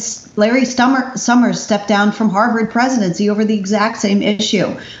 perhaps since Larry Summers stepped down from Harvard presidency over the exact same issue.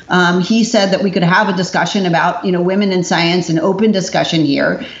 He said that we could have a discussion about, women in science, an open discussion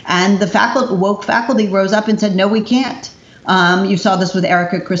here. And the woke faculty rose up and said, no, we can't. You saw this with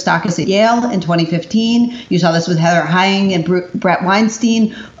Erica Christakis at Yale in 2015. You saw this with Heather Hying and Brett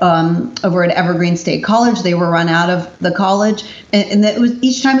Weinstein over at Evergreen State College. They were run out of the college. And that was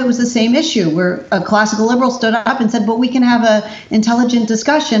each time it was the same issue where a classical liberal stood up and said, but we can have an intelligent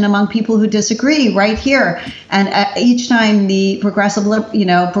discussion among people who disagree right here. And each time the progressive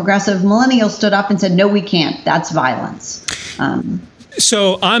millennials stood up and said, no, we can't. That's violence.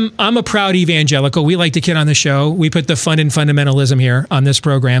 So I'm a proud evangelical. We like to kid on the show. We put the fun in fundamentalism here on this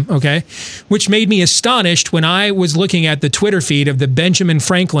program, okay? Which made me astonished when I was looking at the Twitter feed of the Benjamin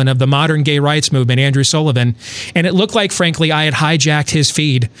Franklin of the modern gay rights movement, Andrew Sullivan, and it looked like, frankly, I had hijacked his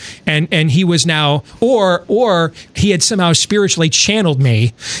feed, and he was now, or he had somehow spiritually channeled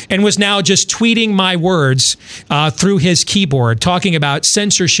me and was now just tweeting my words through his keyboard, talking about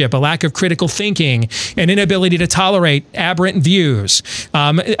censorship, a lack of critical thinking, an inability to tolerate aberrant views.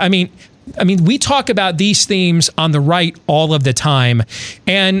 I mean, we talk about these themes on the right all of the time.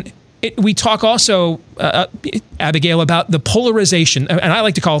 And we talk also, Abigail, about the polarization, and I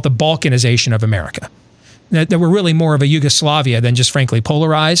like to call it the Balkanization of America. That we're really more of a Yugoslavia than just frankly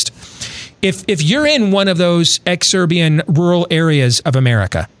polarized. If you're in one of those ex-Serbian rural areas of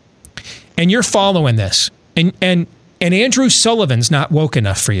America and you're following this, and Andrew Sullivan's not woke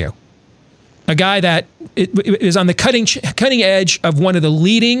enough for you, a guy that is on the cutting edge of one of the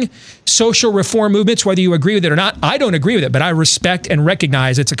leading social reform movements, whether you agree with it or not. I don't agree with it, but I respect and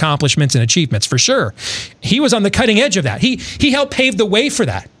recognize its accomplishments and achievements for sure. He was on the cutting edge of that. He helped pave the way for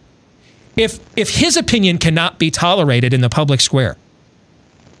that. If his opinion cannot be tolerated in the public square,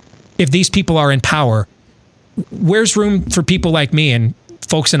 if these people are in power, where's room for people like me and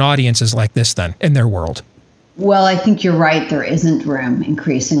folks in audiences like this then in their world? Well, I think you're right. There isn't room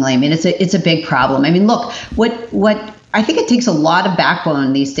increasingly. I mean, it's a big problem. I mean, look, what I think it takes a lot of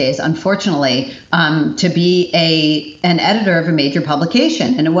backbone these days, unfortunately, to be an editor of a major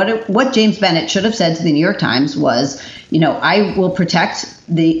publication. And what James Bennett should have said to the New York Times was, I will protect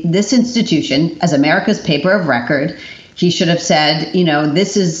this institution as America's paper of record. He should have said,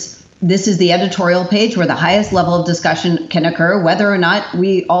 this is the editorial page where the highest level of discussion can occur, whether or not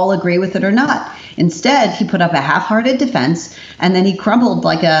we all agree with it or not. Instead, he put up a half-hearted defense, and then he crumbled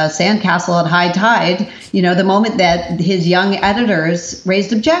like a sandcastle at high tide, the moment that his young editors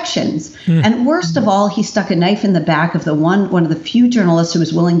raised objections. And worst of all, he stuck a knife in the back of one of the few journalists who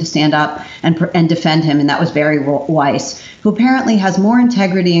was willing to stand up and defend him, and that was Barry Weiss, who apparently has more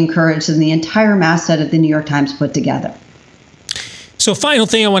integrity and courage than the entire masthead of the New York Times put together. So final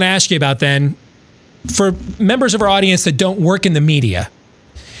thing I want to ask you about then, for members of our audience that don't work in the media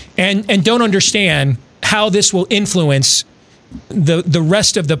and don't understand how this will influence the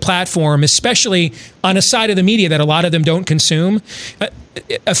rest of the platform, especially on a side of the media that a lot of them don't consume.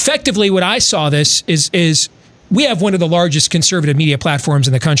 Effectively, what I saw this is we have one of the largest conservative media platforms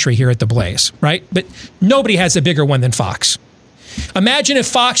in the country here at The Blaze, right? But nobody has a bigger one than Fox. Imagine if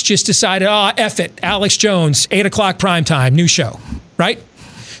Fox just decided, F it, Alex Jones, 8 o'clock primetime, new show, right?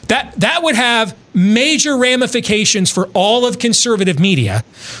 That would have major ramifications for all of conservative media.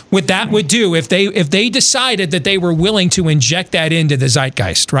 What that would do if they decided that they were willing to inject that into the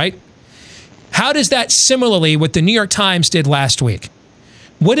zeitgeist, right? How does that similarly what the New York Times did last week?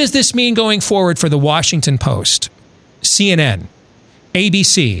 What does this mean going forward for the Washington Post, CNN,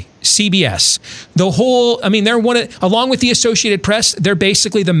 ABC, CBS, they're along with the Associated Press, they're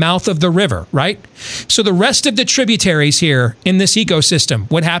basically the mouth of the river, right? So the rest of the tributaries here in this ecosystem,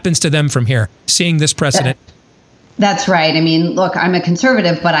 what happens to them from here, seeing this precedent? That's right. I mean, look, I'm a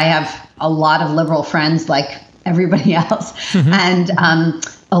conservative, but I have a lot of liberal friends like everybody else. Mm-hmm. And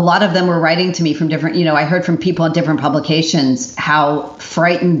a lot of them were writing to me from different, I heard from people in different publications how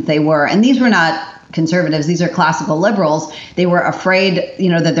frightened they were. And these were not conservatives. These are classical liberals. They were afraid,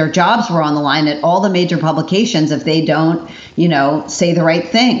 that their jobs were on the line at all the major publications if they don't, say the right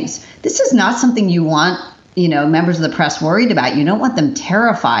things. This is not something you want, members of the press worried about. You don't want them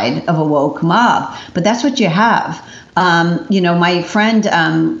terrified of a woke mob, but that's what you have. My friend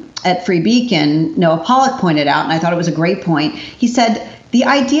at Free Beacon, Noah Pollack, pointed out, and I thought it was a great point. He said, the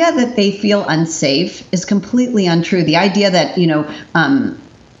idea that they feel unsafe is completely untrue. The idea that,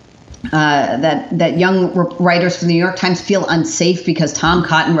 that young writers from the New York Times feel unsafe because Tom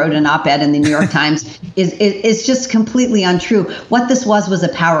Cotton wrote an op-ed in the New York Times is just completely untrue. What this was a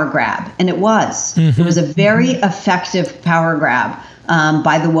power grab, and it was. Mm-hmm. It was a very effective power grab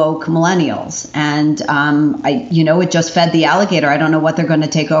by the woke millennials, and it just fed the alligator. I don't know what they're going to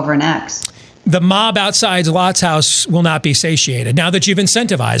take over next. The mob outside Lot's house will not be satiated now that you've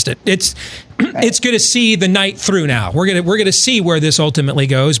incentivized it. It's going to see the night through now. We're going to see where this ultimately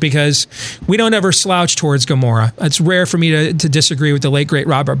goes because we don't ever slouch towards Gomorrah. It's rare for me to disagree with the late, great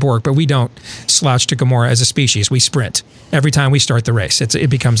Robert Bork, but we don't slouch to Gomorrah as a species. We sprint. Every time we start the race, it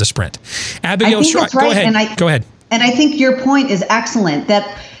becomes a sprint. Abigail Shrier, right. Go ahead. And I think your point is excellent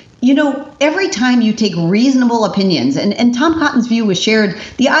that every time you take reasonable opinions, and Tom Cotton's view was shared,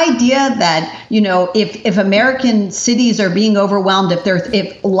 the idea that, if American cities are being overwhelmed,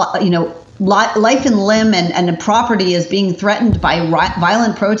 if life and limb and property is being threatened by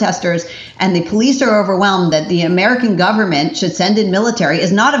violent protesters and the police are overwhelmed, that the American government should send in military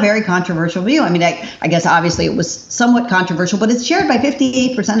is not a very controversial view. I mean, I guess obviously it was somewhat controversial, but it's shared by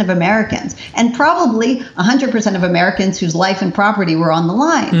 58% of Americans and probably 100% of Americans whose life and property were on the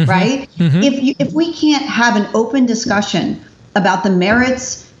line, mm-hmm. right? Mm-hmm. If we can't have an open discussion about the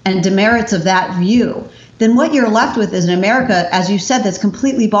merits and demerits of that view, then what you're left with is an America, as you said, that's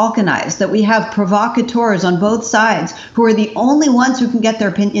completely balkanized, that we have provocateurs on both sides who are the only ones who can get their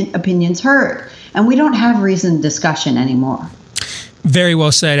opinions heard. And we don't have reasoned discussion anymore. Very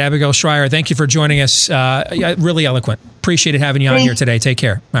well said, Abigail Shrier. Thank you for joining us. Really eloquent. Appreciated having you on here today. Take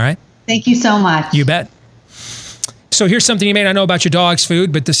care. All right? Thank you so much. You bet. So here's something you may not know about your dog's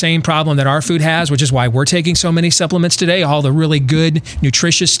food, but the same problem that our food has, which is why we're taking so many supplements today. All the really good,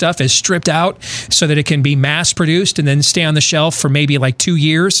 nutritious stuff is stripped out so that it can be mass produced and then stay on the shelf for maybe like 2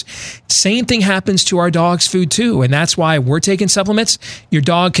 years. Same thing happens to our dog's food too. And that's why we're taking supplements. Your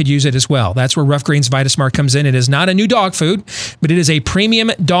dog could use it as well. That's where Rough Greens Vitasmart comes in. It is not a new dog food, but it is a premium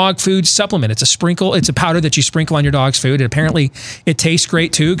dog food supplement. It's a powder that you sprinkle on your dog's food. And apparently it tastes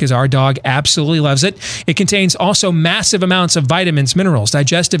great too because our dog absolutely loves it. It contains also massive amounts of vitamins, minerals,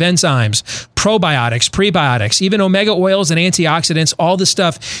 digestive enzymes, probiotics, prebiotics, even omega oils and antioxidants, all the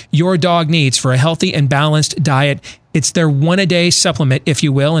stuff your dog needs for a healthy and balanced diet. It's their one-a-day supplement, if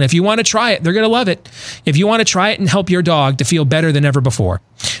you will. And if you want to try it, they're going to love it. If you want to try it and help your dog to feel better than ever before.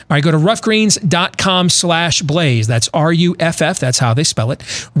 All right, go to roughgreens.com/blaze. That's RUFF. That's how they spell it.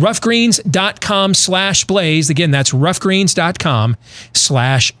 roughgreens.com/blaze. Again, that's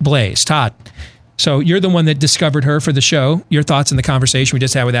roughgreens.com/blaze. Todd, so you're the one that discovered her for the show. Your thoughts on the conversation we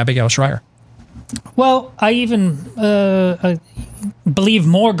just had with Abigail Shrier? Well, I even believe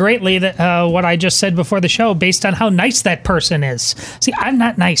more greatly that what I just said before the show, based on how nice that person is. See, I'm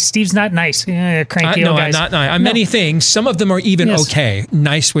not nice. Steve's not nice. Cranky old guys. I'm not nice. I'm many things. Some of them are even okay.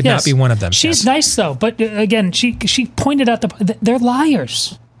 Nice would not be one of them. She's nice, though. But again, she pointed out they're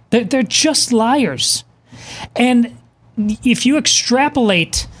liars. They're just liars. And if you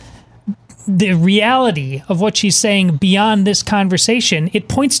extrapolate the reality of what she's saying beyond this conversation, it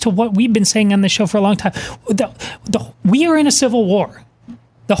points to what we've been saying on the show for a long time. We are in a civil war.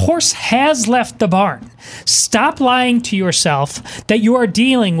 The horse has left the barn. Stop lying to yourself that you are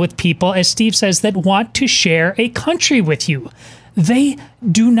dealing with people, as Steve says, that want to share a country with you. They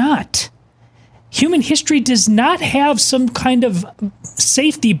do not. Human history does not have some kind of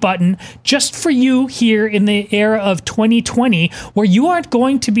safety button just for you here in the era of 2020, where you aren't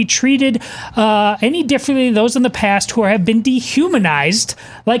going to be treated any differently than those in the past who have been dehumanized,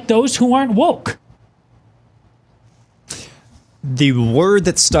 like those who aren't woke. The word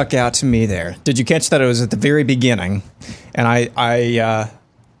that stuck out to me there, did you catch that? It was at the very beginning, and I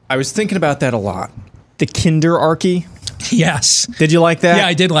was thinking about that a lot. The kinderarchy. Yes. Did you like that? Yeah,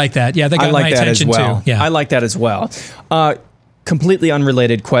 I did like that. Yeah, that got my attention too. Yeah. I like that as well. Completely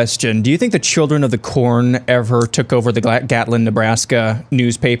unrelated question. Do you think the Children of the Corn ever took over the Gatlin, Nebraska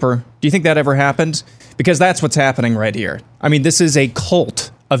newspaper? Do you think that ever happened? Because that's what's happening right here. I mean, this is a cult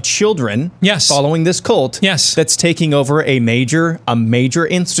of children following this cult that's taking over a major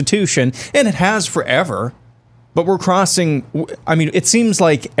institution, and it has forever. But we're crossing, I mean, it seems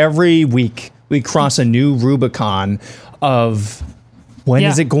like every week we cross a new Rubicon of when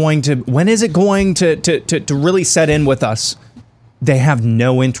is it going to really set in with us? They have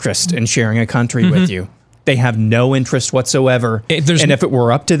no interest in sharing a country with you. They have no interest whatsoever. And if it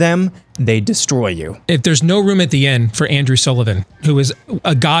were up to them, they'd destroy you. If there's no room at the end for Andrew Sullivan, who is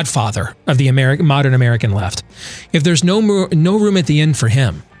a godfather of the modern American left, if there's no room at the end for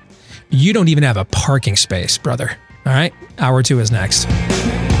him, you don't even have a parking space, brother. All right? Hour 2 is next.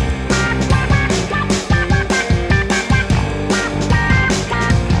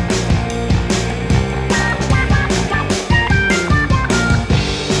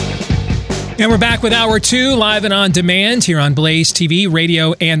 And we're back with Hour 2, live and on demand here on Blaze TV,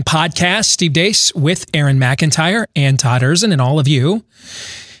 radio, and podcast. Steve Deace with Aaron McIntyre and Todd Erzin and all of you.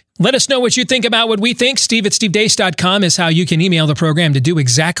 Let us know what you think about what we think. Steve@stevedeace.com is how you can email the program to do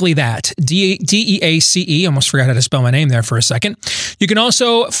exactly that. DEACE. Almost forgot how to spell my name there for a second. You can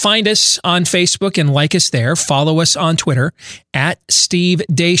also find us on Facebook and like us there. Follow us on Twitter @Steve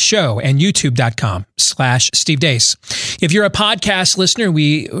Deace Show and YouTube.com/Steve Deace. If you're a podcast listener,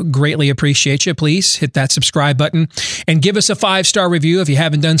 we greatly appreciate you. Please hit that subscribe button and give us a 5-star review if you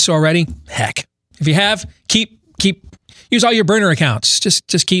haven't done so already. Heck, if you have, keep use all your burner accounts.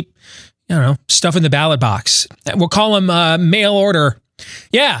 Just keep, stuffing the ballot box. We'll call them mail order.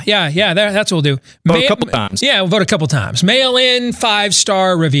 Yeah. That's what we'll do. Vote a couple times. Yeah, we'll vote a couple times. Mail in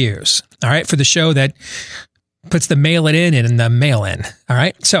 5-star reviews. All right, for the show that puts the mail it in the mail in. All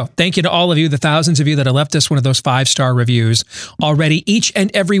right. So thank you to all of you, the thousands of you that have left us one of those 5-star reviews already. Each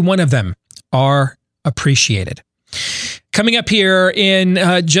and every one of them are appreciated. Coming up here in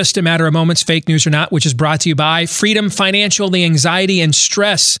just a matter of moments, Fake News or Not, which is brought to you by Freedom Financial. The anxiety and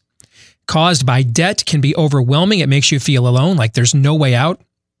stress caused by debt can be overwhelming. It makes you feel alone, like there's no way out.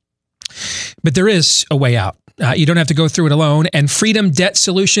 But there is a way out. You don't have to go through it alone. And Freedom Debt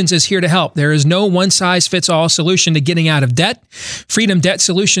Solutions is here to help. There is no one-size-fits-all solution to getting out of debt. Freedom Debt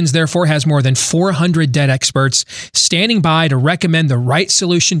Solutions, therefore, has more than 400 debt experts standing by to recommend the right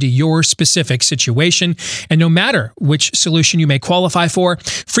solution to your specific situation. And no matter which solution you may qualify for,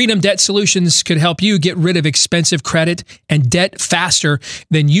 Freedom Debt Solutions could help you get rid of expensive credit and debt faster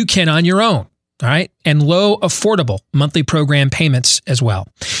than you can on your own. All right. And low, affordable monthly program payments as well.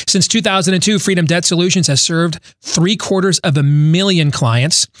 Since 2002, Freedom Debt Solutions has served 750,000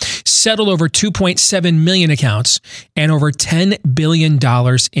 clients, settled over 2.7 million accounts, and over $10 billion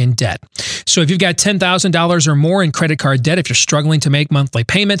in debt. So if you've got $10,000 or more in credit card debt, if you're struggling to make monthly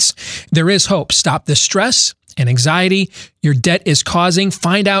payments, there is hope. Stop the stress and anxiety your debt is causing.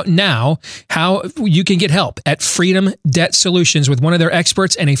 Find out now how you can get help at Freedom Debt Solutions with one of their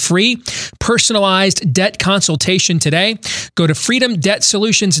experts and a free personalized debt consultation today. Go to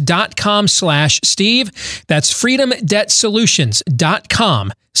freedomdebtsolutions.com/Steve. That's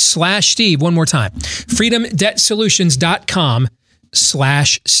freedomdebtsolutions.com/Steve. One more time.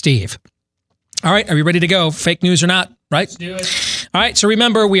 freedomdebtsolutions.com/Steve. All right. Are we ready to go? Fake news or not, right? Let's do it. All right. So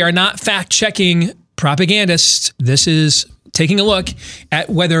remember, we are not fact-checking propagandists. This is taking a look at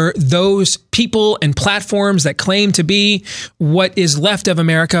whether those people and platforms that claim to be what is left of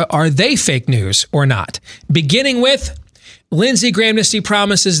America, are they fake news or not? Beginning with Lindsey Graham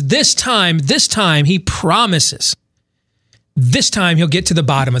promises this time he promises this time he'll get to the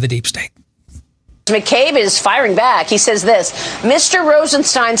bottom of the deep state. McCabe is firing back. He says this: Mr.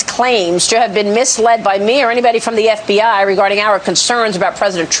 Rosenstein's claims to have been misled by me or anybody from the FBI regarding our concerns about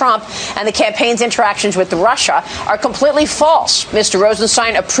President Trump and the campaign's interactions with Russia are completely false. Mr.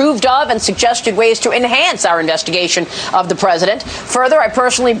 Rosenstein approved of and suggested ways to enhance our investigation of the president. Further, I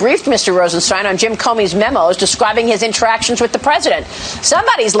personally briefed Mr. Rosenstein on Jim Comey's memos describing his interactions with the president.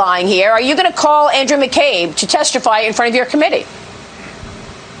 Somebody's lying here. Are you going to call Andrew McCabe to testify in front of your committee?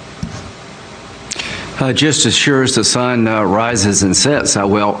 Just as sure as the sun rises and sets, I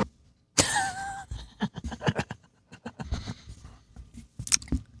will.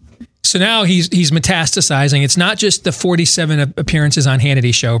 So now he's metastasizing. It's not just the 47 appearances on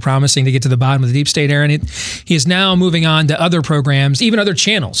Hannity's show promising to get to the bottom of the deep state, Aaron. He is now moving on to other programs, even other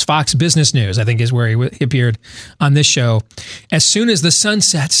channels. Fox Business News, I think, is where he appeared on this show. As soon as the sun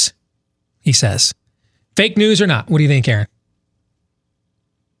sets, he says. Fake news or not? What do you think, Aaron?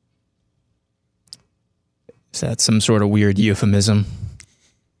 Is that some sort of weird euphemism?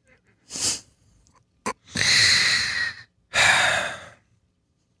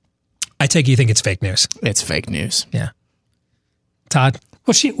 I take you think it's fake news. It's fake news. Yeah. Todd?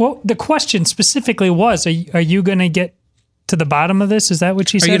 Well, the question specifically was, are you going to get to the bottom of this? Is that what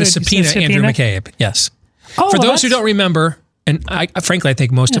she said? Are you going to subpoena Andrew McCabe? Yes. Oh, For those who don't remember, and frankly, I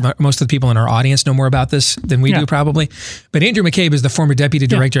think most of the people in our audience know more about this than we do probably. But Andrew McCabe is the former deputy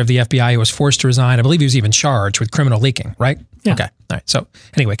director of the FBI who was forced to resign. I believe he was even charged with criminal leaking, right? Yeah. Okay. All right. So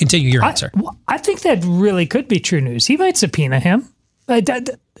anyway, continue your answer. I think that really could be true news. He might subpoena him.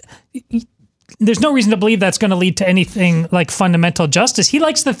 There's no reason to believe that's going to lead to anything like fundamental justice. He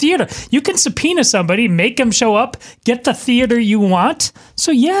likes the theater. You can subpoena somebody, make them show up, get the theater you want.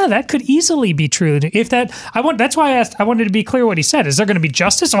 So yeah, that could easily be true. That's why I asked. I wanted to be clear what he said. Is there going to be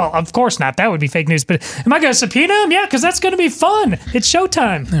justice? Well, of course not. That would be fake news. But am I going to subpoena him? Yeah, because that's going to be fun. It's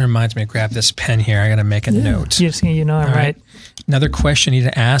showtime. That reminds me to grab this pen here. I got to make a note. You know, I'm right. Another question I need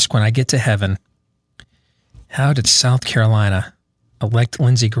to ask when I get to heaven: how did South Carolina elect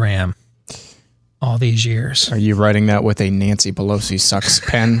Lindsey Graham all these years? Are you writing that with a Nancy Pelosi sucks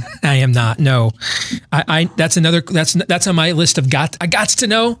pen? I am not. No, that's on my list of gots to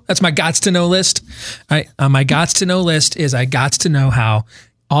know. That's my gots to know list. On my gots to know list is I gots to know how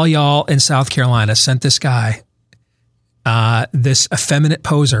all y'all in South Carolina sent this guy, this effeminate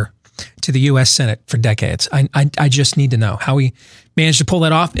poser, to the U.S. Senate for decades. I just need to know how he managed to pull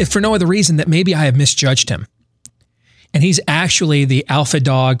that off, if for no other reason that maybe I have misjudged him. And he's actually the alpha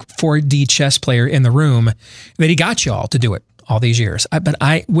dog 4D chess player in the room that he got y'all to do it all these years. I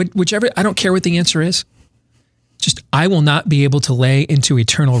don't care what the answer is. Just, I will not be able to lay into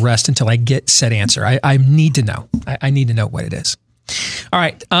eternal rest until I get said answer. I need to know. I need to know what it is. All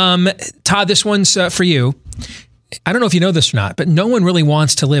right. Todd, this one's for you. I don't know if you know this or not, but no one really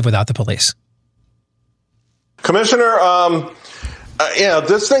wants to live without the police. Commissioner,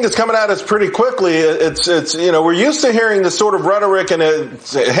 this thing is coming at us pretty quickly. It's we're used to hearing this sort of rhetoric, and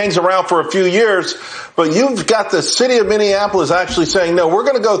it hangs around for a few years. But you've got the city of Minneapolis actually saying, no, we're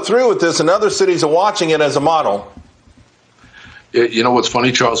going to go through with this, and other cities are watching it as a model. You know what's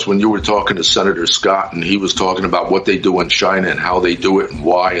funny, Charles, when you were talking to Senator Scott, and he was talking about what they do in China and how they do it and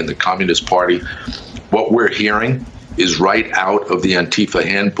why, and the Communist Party, what we're hearing is right out of the Antifa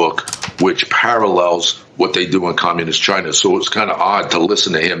handbook, which parallels what they do in communist China. So it's kind of odd to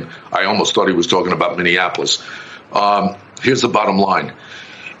listen to him. I almost thought he was talking about Minneapolis. Here's the bottom line.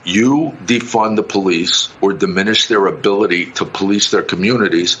 You defund the police or diminish their ability to police their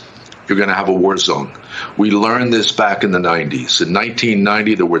communities, you're going to have a war zone. We learned this back in the 90s. In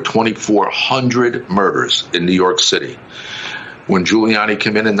 1990, there were 2,400 murders in New York City. When Giuliani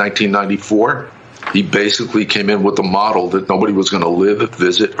came in 1994, he basically came in with a model that nobody was going to live,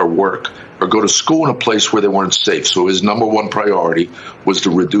 visit, or work, or go to school in a place where they weren't safe. So his number one priority was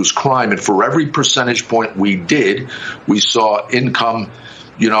to reduce crime. And for every percentage point we did, we saw income,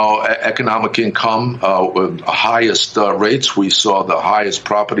 economic income, highest rates. We saw the highest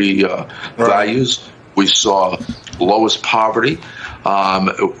property values. We saw lowest poverty.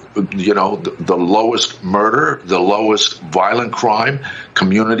 The lowest murder, the lowest violent crime.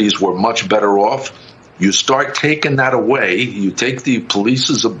 Communities were much better off. You start taking that away, you take the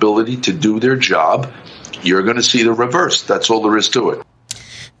police's ability to do their job, you're going to see the reverse. That's all there is to it.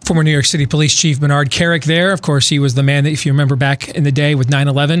 Former New York City Police Chief Bernard Kerik there. Of course, he was the man that, if you remember back in the day with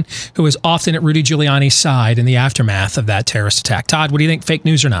 9/11, who was often at Rudy Giuliani's side in the aftermath of that terrorist attack. Todd, what do you think, fake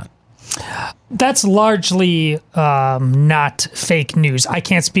news or not? That's largely not fake news. I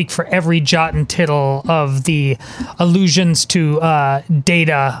can't speak for every jot and tittle of the allusions to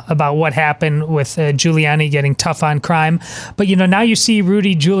data about what happened with Giuliani getting tough on crime. But, now you see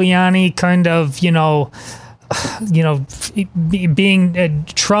Rudy Giuliani kind of, being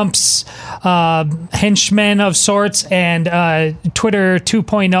Trump's henchman of sorts and Twitter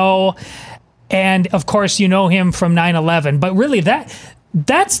 2.0. And, of course, you know him from 9/11. But really,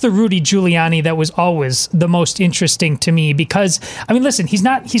 that's the Rudy Giuliani that was always the most interesting to me because, listen, he's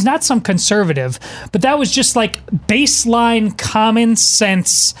not some conservative, but that was just like baseline common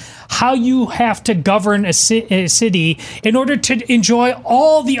sense, how you have to govern a city in order to enjoy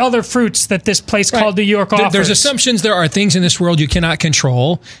all the other fruits that this place called New York offers. There's assumptions. There are things in this world you cannot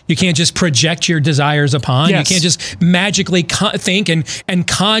control. You can't just project your desires upon. Yes. You can't just magically think and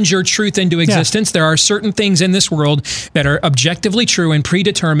conjure truth into existence. Yeah. There are certain things in this world that are objectively true and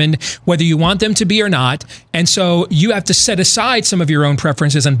predetermined, whether you want them to be or not. And so you have to set aside some of your own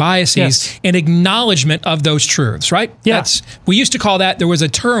preferences and biases in acknowledgement of those truths, right? Yeah. We used to call that, there was a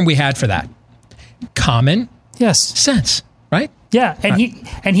term we had for that. Common sense, right? Yeah,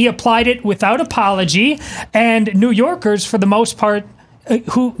 and he applied it without apology. And New Yorkers, for the most part,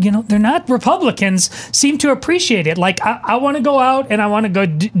 who, they're not Republicans, seem to appreciate it. Like, I want to go out and I want to go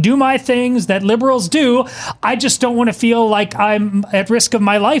do my things that liberals do. I just don't want to feel like I'm at risk of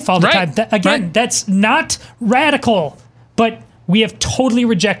my life all the time. That's not radical, but we have totally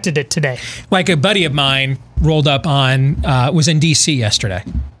rejected it today. Like a buddy of mine rolled up on, was in D.C. yesterday.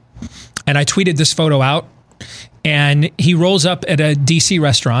 And I tweeted this photo out, and he rolls up at a D.C.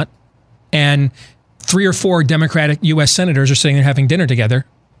 restaurant, and 3 or 4 Democratic U.S. senators are sitting there having dinner together.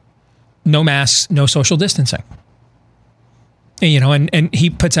 No masks, no social distancing. And, and he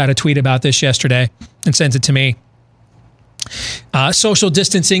puts out a tweet about this yesterday and sends it to me. Social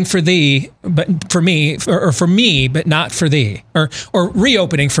distancing for thee, but for me, or for me, but not for thee, or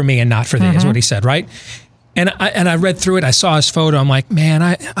reopening for me and not for thee is what he said, right? And I read through it. I saw his photo. I'm like, man,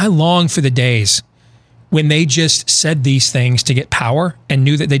 I long for the days when they just said these things to get power and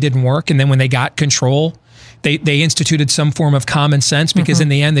knew that they didn't work. And then when they got control, they instituted some form of common sense because in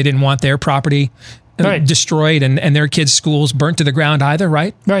the end, they didn't want their property destroyed and their kids' schools burnt to the ground either,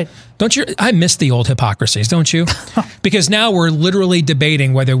 right? Right. I miss the old hypocrisies, don't you? Because now we're literally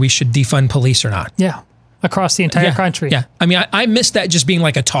debating whether we should defund police or not. Yeah. Across the entire country. Yeah. I miss that just being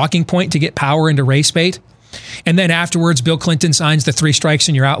like a talking point to get power into race bait. And then afterwards, Bill Clinton signs the 3 strikes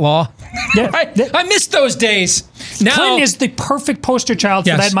and you're outlaw. Yeah. I miss those days. Now, Clinton is the perfect poster child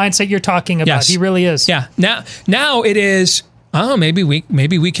for that mindset you're talking about. Yes. He really is. Yeah. Now it is. Oh, maybe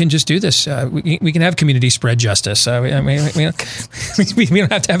we can just do this. We can have community spread justice. We don't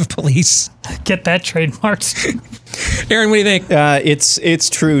have to have a police. Get that trademarked. Aaron, what do you think? It's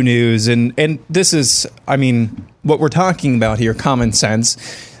true news, and this is, what we're talking about here, common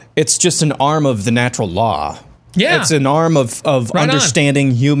sense. It's just an arm of the natural law. Yeah. It's an arm of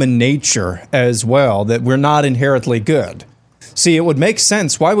understanding human nature as well, that we're not inherently good. See, it would make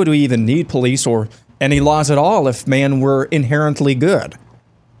sense. Why would we even need police or any laws at all if man were inherently good?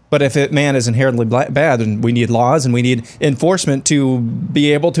 But if man is inherently bad, then we need laws and we need enforcement to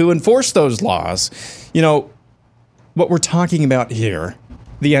be able to enforce those laws. What we're talking about here,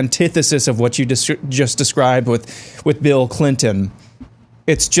 the antithesis of what you just described with Bill Clinton,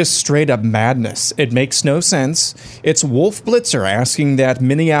 it's just straight up madness. It makes no sense. It's Wolf Blitzer asking that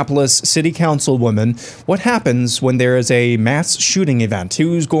Minneapolis city councilwoman, what happens when there is a mass shooting event?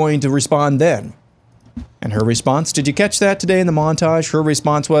 Who's going to respond then? And her response, did you catch that today in the montage? Her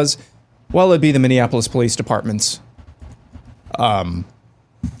response was, well, it'd be the Minneapolis Police Department's.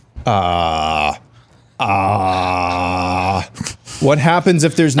 What happens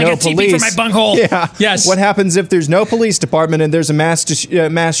if there's no police? I got TP for my bunghole. Yeah. Yes. What happens if there's no police department and there's a mass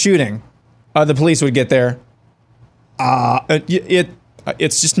shooting? The police would get there.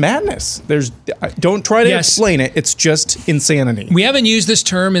 It's just madness. Don't try to explain it. It's just insanity. We haven't used this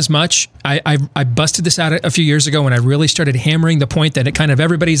term as much. I busted this out a few years ago when I really started hammering the point that it kind of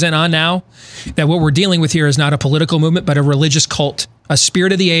everybody's in on now, that what we're dealing with here is not a political movement, but a religious cult A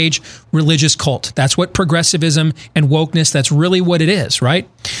spirit of the age religious cult. That's what progressivism and wokeness, that's really what it is, right?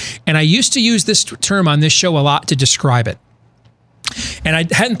 And I used to use this term on this show a lot to describe it. And I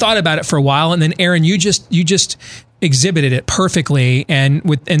hadn't thought about it for a while. And then Aaron, you just exhibited it perfectly. And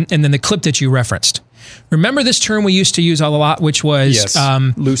then the clip that you referenced. Remember this term we used to use a lot, which was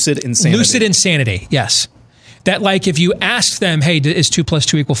lucid insanity. Lucid insanity, yes. That like if you asked them, hey, is 2 +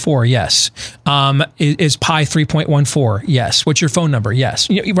 2 = 4? Yes. Is pi 3.14? Yes. What's your phone number? Yes.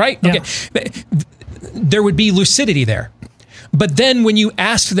 Right? Yeah. Okay. There would be lucidity there. But then when you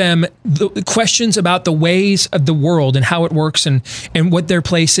ask them the questions about the ways of the world and how it works and what their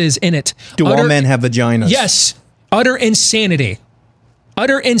place is in it. Do all men have vaginas? Yes. Utter insanity.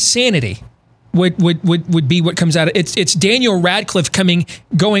 Utter insanity. Would be what comes out of it. It's Daniel Radcliffe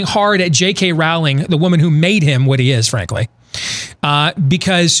going hard at J.K. Rowling, the woman who made him what he is, frankly,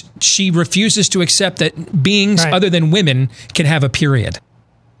 because she refuses to accept that beings other than women can have a period.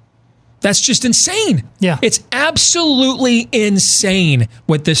 That's just insane. Yeah. It's absolutely insane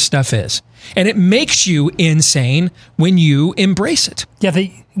what this stuff is. And it makes you insane when you embrace it. Yeah,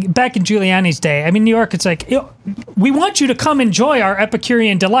 back in Giuliani's day, I mean, New York, it's like, we want you to come enjoy our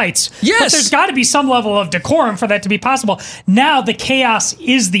Epicurean delights. Yes. But there's got to be some level of decorum for that to be possible. Now the chaos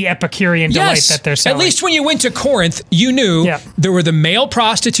is the Epicurean delight that they're selling. At least when you went to Corinth, you knew there were the male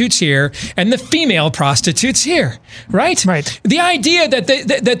prostitutes here and the female prostitutes here, right? Right. The idea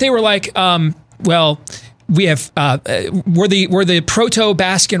that they were like, we have we're the proto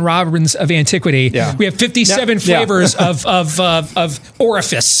Baskin Robbins of antiquity. Yeah. We have 57 flavors of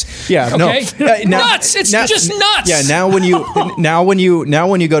orifice. Yeah, okay, nuts. It's just nuts. Yeah, now when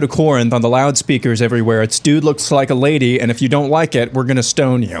you go to Corinth on the loudspeakers everywhere, it's dude looks like a lady, and if you don't like it, we're gonna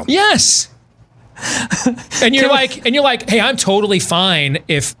stone you. Yes. and you're like, hey, I'm totally fine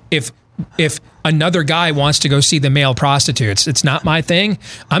if another guy wants to go see the male prostitutes. It's not my thing.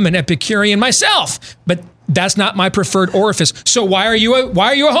 I'm an Epicurean myself, but that's not my preferred orifice. So why are you a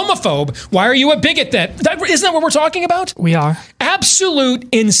homophobe? Why are you a bigot then? Isn't that what we're talking about? We are. Absolute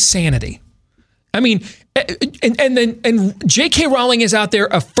insanity. I mean, and J.K. Rowling is out there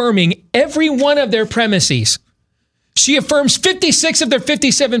affirming every one of their premises. She affirms 56 of their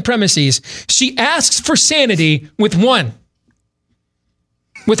 57 premises. She asks for sanity with one.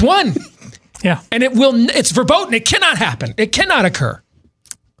 With one. Yeah. And it's verboten. It cannot happen. It cannot occur.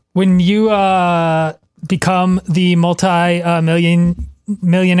 When you become the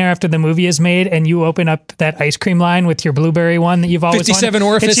millionaire after the movie is made and you open up that ice cream line with your blueberry one that you've always 57 wanted,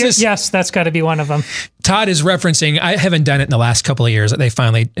 orifices? Yes, that's got to be one of them. Todd is referencing, I haven't done it in the last couple of years. They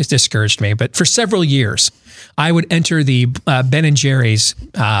finally discouraged me. But for several years, I would enter the Ben & Jerry's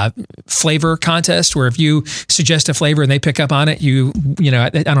flavor contest, where if you suggest a flavor and they pick up on it, I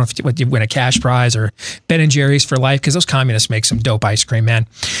don't know if you win a cash prize or Ben & Jerry's for life, because those communists make some dope ice cream, man.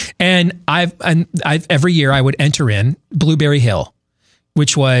 And I've every year I would enter in Blueberry Hill,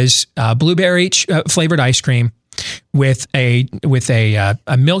 which was blueberry flavored ice cream with a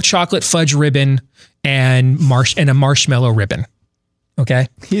milk chocolate fudge ribbon and a marshmallow ribbon. Okay.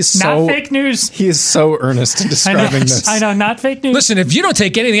 He's not fake news. He is so earnest in describing this. I know, not fake news. Listen, if you don't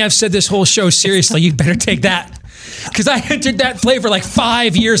take anything I've said this whole show seriously, you better take that. Because I entered that flavor like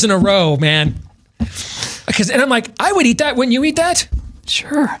 5 years in a row, man. And I'm like, I would eat that. Wouldn't you eat that?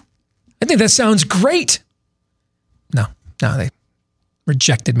 Sure. I think that sounds great. No, they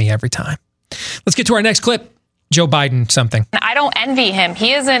rejected me every time. Let's get to our next clip. Joe Biden something. I don't envy him.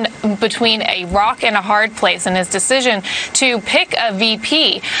 He is in between a rock and a hard place in his decision to pick a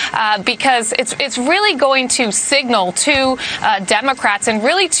VP because it's really going to signal to Democrats and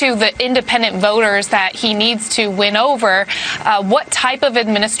really to the independent voters that he needs to win over what type of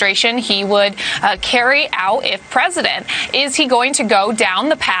administration he would carry out if president. Is he going to go down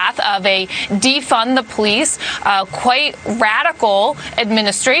the path of a defund the police, quite radical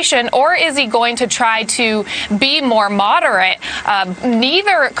administration, or is he going to try to be more moderate?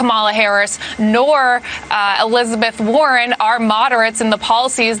 Neither Kamala Harris nor Elizabeth Warren are moderates in the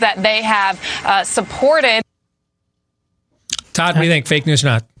policies that they have supported. Todd, what do you think? Fake news or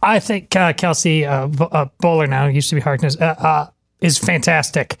not? I think Kelsey Bowler, now used to be Harkness, is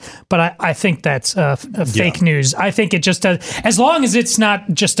fantastic, but I think that's fake news. I think it just does, as long as it's not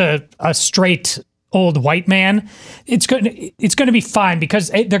just a straight old white man, it's going to be fine, because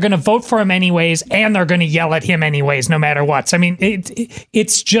they're going to vote for him anyways, and they're going to yell at him anyways, no matter what. I mean,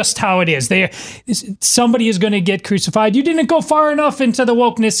 it's just how it is. Somebody is going to get crucified. You didn't go far enough into the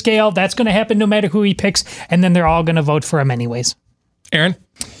wokeness scale. That's going to happen no matter who he picks, and then they're all going to vote for him anyways. Aaron?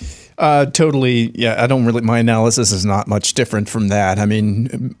 Totally. Yeah, my analysis is not much different from that. I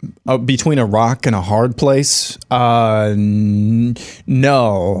mean, between a rock and a hard place, no.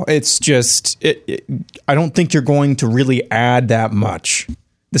 It's just, I don't think you're going to really add that much.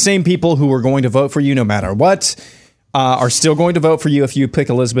 The same people who are going to vote for you no matter what are still going to vote for you if you pick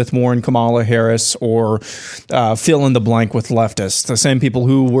Elizabeth Warren, Kamala Harris, or fill in the blank with leftists. The same people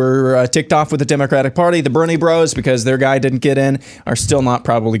who were ticked off with the Democratic Party, the Bernie Bros, because their guy didn't get in, are still not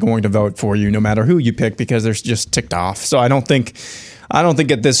probably going to vote for you no matter who you pick because they're just ticked off. So I don't think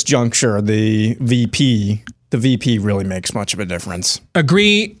at this juncture the VP really makes much of a difference.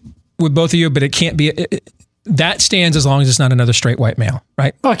 Agree with both of you, but it can't be. That stands as long as it's not another straight white male,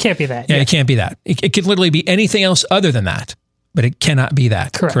 right? Oh, it can't be that. Yeah, it can't be that. It could literally be anything else other than that, but it cannot be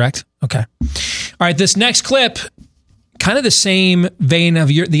that. Correct? Okay. All right, this next clip, kind of the same vein of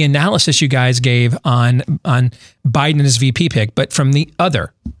the analysis you guys gave on Biden and his VP pick, but from the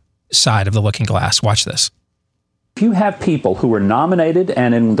other side of the looking glass. Watch this. If you have people who were nominated,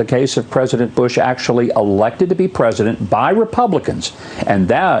 and in the case of President Bush, actually elected to be president by Republicans, and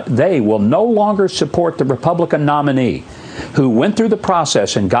that they will no longer support the Republican nominee who went through the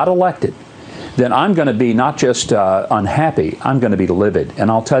process and got elected, then I'm going to be not just unhappy, I'm going to be livid. And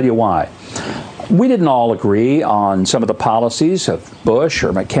I'll tell you why. We didn't all agree on some of the policies of Bush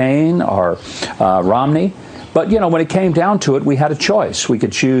or McCain or Romney. But, when it came down to it, we had a choice. We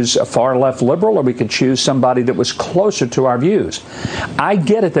could choose a far-left liberal, or we could choose somebody that was closer to our views. I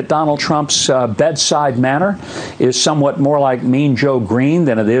get it that Donald Trump's bedside manner is somewhat more like Mean Joe Green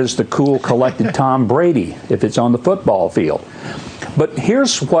than it is the cool, collected Tom Brady if it's on the football field. But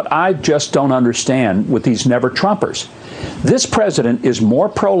here's what I just don't understand with these never-Trumpers. This president is more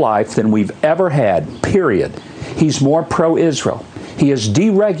pro-life than we've ever had, period. He's more pro-Israel. He has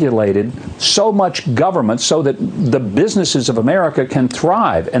deregulated so much government so that the businesses of America can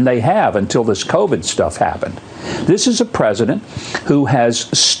thrive, and they have until this COVID stuff happened. This is a president who has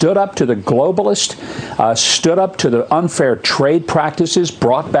stood up to the globalist, stood up to the unfair trade practices,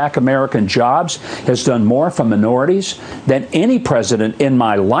 brought back American jobs, has done more for minorities than any president in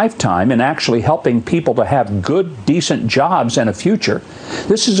my lifetime in actually helping people to have good, decent jobs and a future.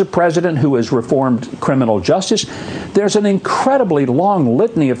 This is a president who has reformed criminal justice. There's an incredibly long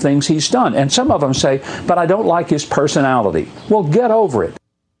litany of things he's done. And some of them say, but I don't like his personality. Well, get over it.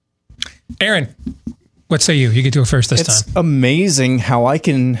 Aaron, what say you? You get to go first this time. It's amazing how I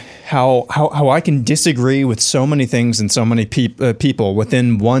can disagree with so many things and so many people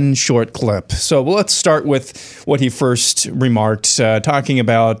within one short clip. So let's start with what he first remarked, talking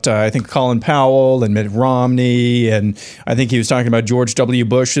about, I think, Colin Powell and Mitt Romney, and I think he was talking about George W.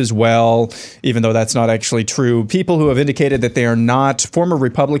 Bush as well, even though that's not actually true. People who have indicated that they are not former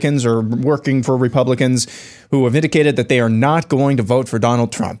Republicans or working for Republicans who have indicated that they are not going to vote for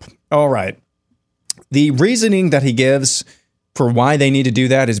Donald Trump. All right. The reasoning that he gives for why they need to do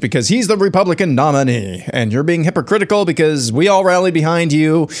that is because he's the Republican nominee, and you're being hypocritical because we all rallied behind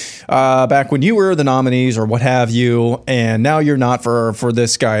you back when you were the nominees or what have you, and now you're not for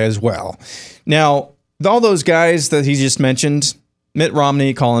this guy as well. Now, all those guys that he just mentioned, Mitt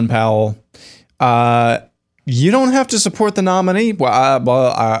Romney, Colin Powell, you don't have to support the nominee. I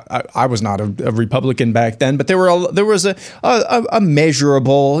was not a Republican back then, but there was a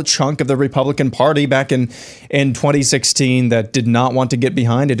measurable chunk of the Republican Party back in 2016 that did not want to get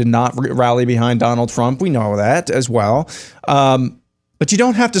behind it, did not rally behind Donald Trump. We know that as well. But you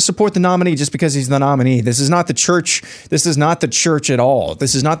don't have to support the nominee just because he's the nominee. This is not the church. This is not the church at all.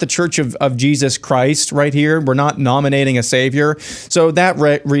 This is not the church of Jesus Christ right here. We're not nominating a savior. So that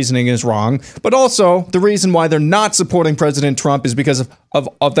reasoning is wrong. But also, the reason why they're not supporting President Trump is because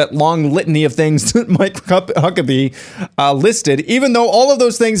of that long litany of things that Mike Huckabee listed, even though all of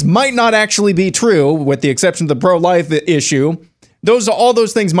those things might not actually be true, with the exception of the pro-life issue. All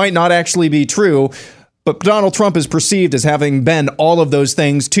those things might not actually be true. But Donald Trump is perceived as having been all of those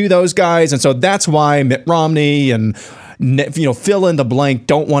things to those guys. And so that's why Mitt Romney and, fill in the blank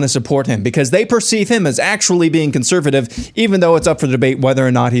don't want to support him, because they perceive him as actually being conservative, even though it's up for debate whether or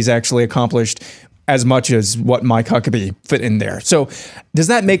not he's actually accomplished as much as what Mike Huckabee fit in there. So does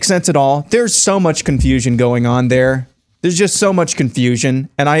that make sense at all? There's so much confusion going on there. There's just so much confusion.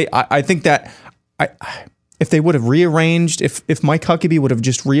 And I think that if they would have rearranged, if Mike Huckabee would have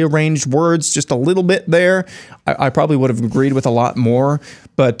just rearranged words just a little bit there, I probably would have agreed with a lot more.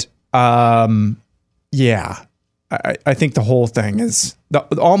 But yeah, I think the whole thing is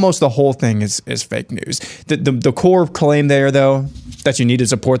almost the whole thing is fake news. The core claim there, though, that you need to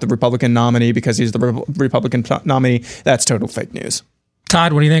support the Republican nominee because he's the Republican nominee, that's total fake news.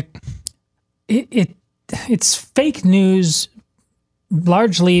 Todd, what do you think? It's fake news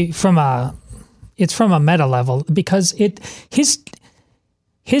largely from a meta level, because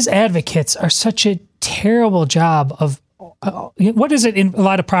his advocates are such a terrible job of what is it in a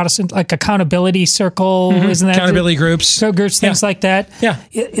lot of Protestant, like accountability circle, isn't that accountability groups, things like that? Yeah,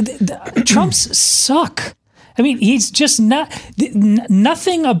 Trump's suck. I mean, he's just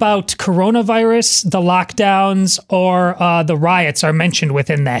nothing about coronavirus, the lockdowns, or the riots are mentioned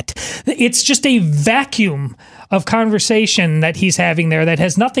within that. It's just a vacuum of conversation that he's having there that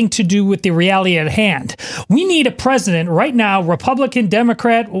has nothing to do with the reality at hand. We need a president right now, Republican,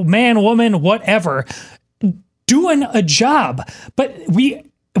 Democrat, man, woman, whatever, doing a job. But we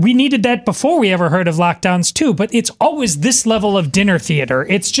needed that before we ever heard of lockdowns too. But it's always this level of dinner theater.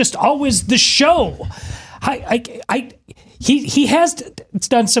 It's just always the show. He has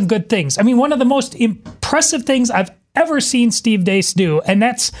done some good things. I mean, one of the most impressive things I've ever seen Steve Deace do, and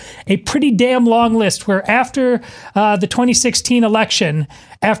that's a pretty damn long list, where after the 2016 election,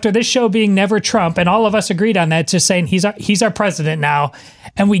 after this show being Never Trump, and all of us agreed on that, just saying he's our president now,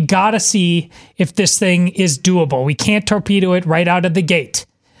 and we got to see if this thing is doable. We can't torpedo it right out of the gate.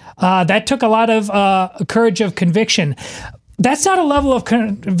 That took a lot of courage of conviction. That's not a level of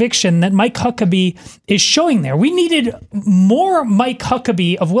conviction that Mike Huckabee is showing there. We needed more Mike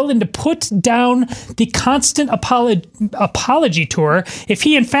Huckabee of willing to put down the constant apology tour, if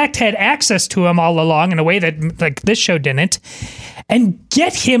he in fact had access to him all along in a way that like this show didn't, and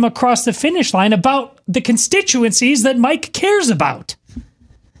get him across the finish line about the constituencies that Mike cares about.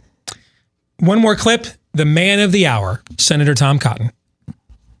 One more clip. The man of the hour, Senator Tom Cotton.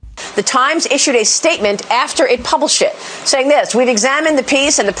 The Times issued a statement after it published it, saying this: "We've examined the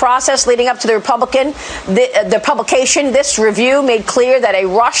piece and the process leading up to the publication. This review made clear that a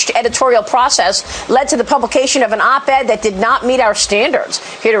rushed editorial process led to the publication of an op-ed that did not meet our standards."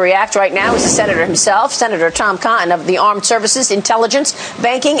 Here to react right now is the senator himself, Senator Tom Cotton of the Armed Services, Intelligence,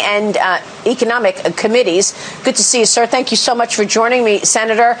 Banking, and Economic Committees. Good to see you, sir. Thank you so much for joining me,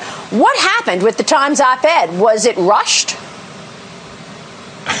 Senator. What happened with the Times op-ed? Was it rushed?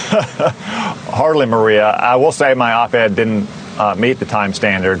 Hardly, Maria. I will say my op-ed didn't meet the Times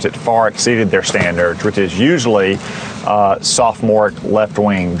standards. It far exceeded their standards, which is usually sophomoric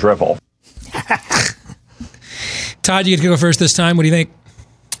left-wing drivel. Todd, you get to go first this time. What do you think?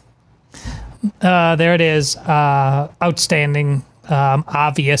 There it is. Outstanding.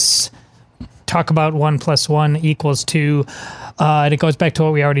 Obvious. Talk about 1 + 1 = 2. And it goes back to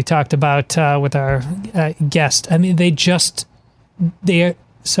what we already talked about with our guest. I mean, they're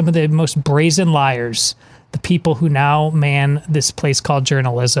some of the most brazen liars, the people who now man this place called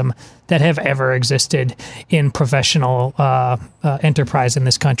journalism, that have ever existed in professional enterprise in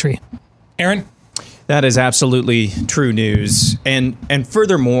this country. Aaron? That is absolutely true news. And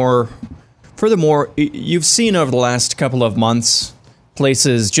furthermore, you've seen over the last couple of months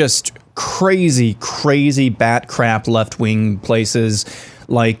places, just crazy bat crap left-wing places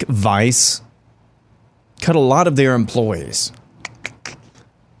like Vice cut a lot of their employees.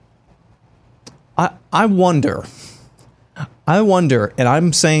 I wonder, and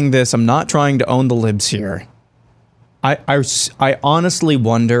I'm saying this, I'm not trying to own the libs here. I honestly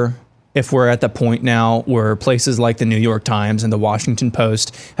wonder if we're at the point now where places like the New York Times and the Washington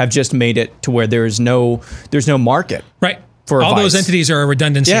Post have just made it to where there's no market. Right. For all Vice. Those entities are a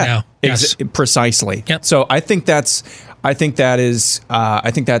redundancy now. Yes. Precisely. Yep. So I think that's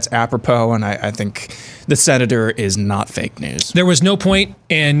apropos, and I think the senator is not fake news. There was no point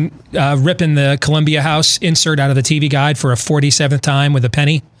in ripping the Columbia House insert out of the TV guide for a 47th time with a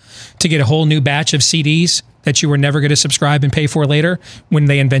penny to get a whole new batch of CDs that you were never going to subscribe and pay for later when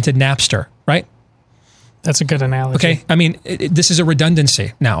they invented Napster, right? That's a good analogy. Okay, I mean, this is a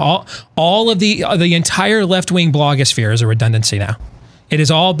redundancy now. All of the entire left-wing blogosphere is a redundancy now. It has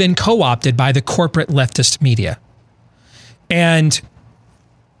all been co-opted by the corporate leftist media. And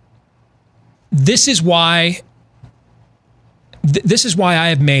this is why I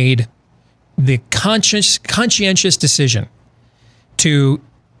have made the conscientious decision to,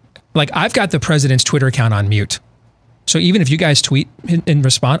 like, I've got the president's Twitter account on mute. So even if you guys tweet in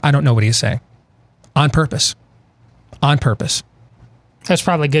response, I don't know what he's saying. On purpose. That's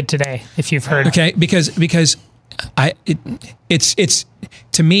probably good today, if you've heard. Okay, because it's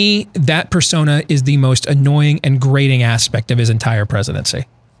to me, that persona is the most annoying and grating aspect of his entire presidency.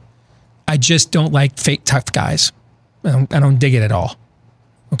 I just don't like fake tough guys. I don't dig it at all.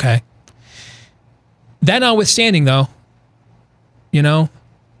 Okay. That notwithstanding, though,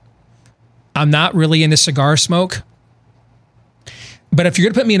 I'm not really into cigar smoke. But if you're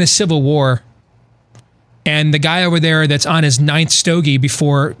going to put me in a civil war, and the guy over there that's on his 9th stogie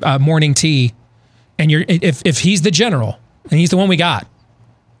before morning tea, and if he's the general, and he's the one we got.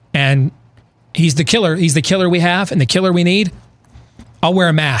 And he's the killer. He's the killer we have and the killer we need. I'll wear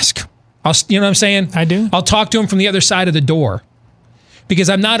a mask. You know what I'm saying? I do. I'll talk to him from the other side of the door because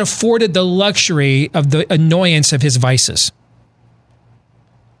I'm not afforded the luxury of the annoyance of his vices.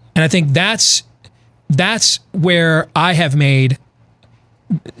 And I think that's where I have made,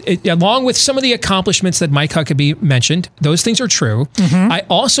 along with some of the accomplishments that Mike Huckabee mentioned, those things are true. Mm-hmm. I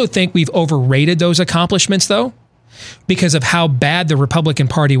also think we've overrated those accomplishments, though, because of how bad the Republican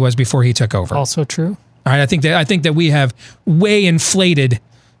Party was before he took over. Also true. All right, I think that we have way inflated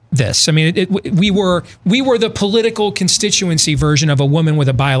this. I mean, we were the political constituency version of a woman with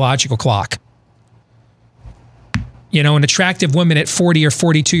a biological clock. You know, an attractive woman at 40 or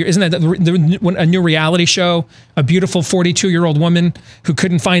 42 years. Isn't that a new reality show? A beautiful 42-year-old woman who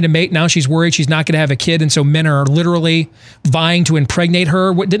couldn't find a mate. Now she's worried she's not going to have a kid. And so men are literally vying to impregnate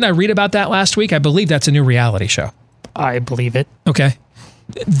her. Didn't I read about that last week? I believe that's a new reality show. I believe it. Okay.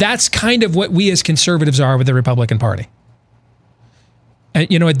 That's kind of what we as conservatives are with the Republican Party. And,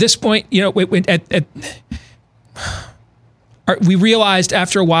 you know, at this point, you know, we realized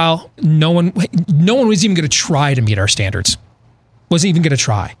after a while, no one was even going to try to meet our standards. Wasn't even going to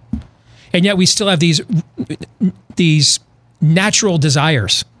try. And yet we still have these natural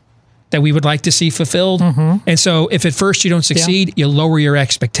desires that we would like to see fulfilled. Mm-hmm. And so if at first you don't succeed, you lower your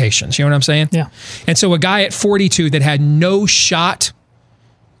expectations. You know what I'm saying? Yeah. And so a guy at 42 that had no shot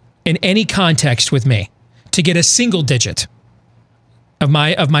in any context with me to get a single digit of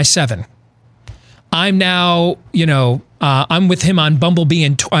my 7. I'm now, you know, I'm with him on Bumblebee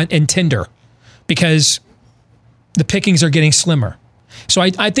and Tinder because the pickings are getting slimmer. So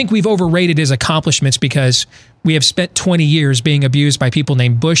I think we've overrated his accomplishments because we have spent 20 years being abused by people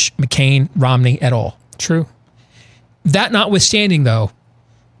named Bush, McCain, Romney et al. True. That notwithstanding, though,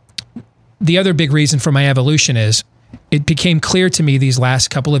 the other big reason for my evolution is it became clear to me these last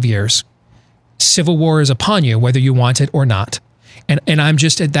couple of years, civil war is upon you, whether you want it or not. And I'm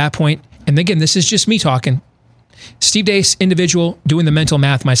just at that point, and again, this is just me talking, Steve Deace, individual, doing the mental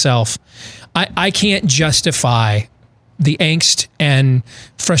math myself. I can't justify the angst and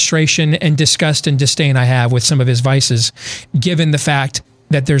frustration and disgust and disdain I have with some of his vices, given the fact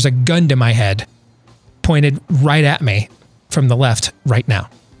that there's a gun to my head pointed right at me from the left right now.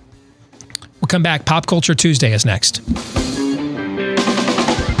 We'll come back. Pop Culture Tuesday is next.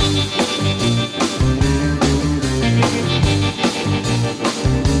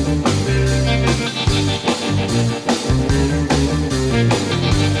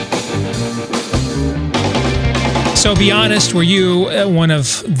 So be honest, were you one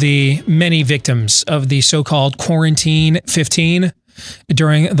of the many victims of the so-called Quarantine 15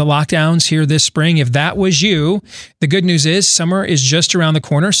 during the lockdowns here this spring? If that was you, the good news is summer is just around the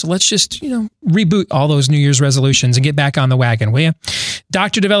corner. So let's just, reboot all those New Year's resolutions and get back on the wagon, will you?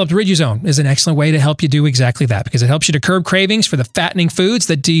 Doctor-developed Riduzone is an excellent way to help you do exactly that because it helps you to curb cravings for the fattening foods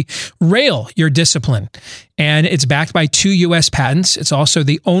that derail your discipline. And it's backed by 2 U.S. patents. It's also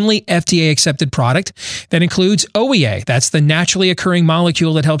the only FDA-accepted product that includes OEA. That's the naturally occurring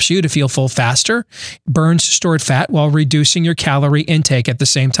molecule that helps you to feel full faster, burns stored fat while reducing your calorie intake at the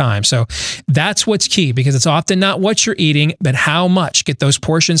same time. So that's what's key because it's often not what you're eating, but how much. Get those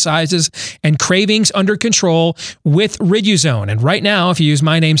portion sizes and cravings under control with Riduzone. And right now, if you use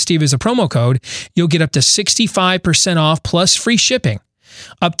my name, Steve, as a promo code, you'll get up to 65% off plus free shipping.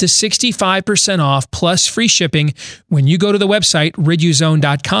 Up to 65% off plus free shipping when you go to the website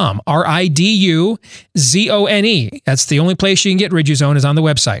riduzone.com. Riduzone. That's the only place you can get Riduzone is on the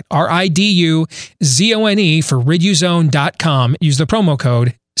website. Riduzone for riduzone.com. Use the promo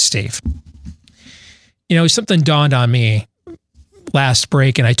code Steve. Something dawned on me last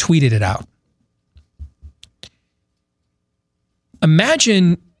break and I tweeted it out.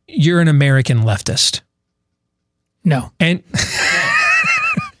 Imagine you're an American leftist. No. And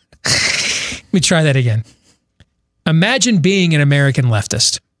let me try that again. Imagine being an American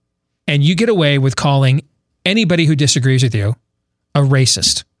leftist and you get away with calling anybody who disagrees with you a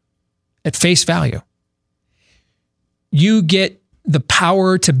racist at face value. You get the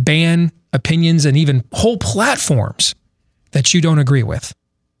power to ban opinions and even whole platforms that you don't agree with.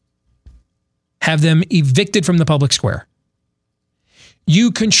 Have them evicted from the public square.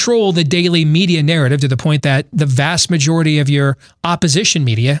 You control the daily media narrative to the point that the vast majority of your opposition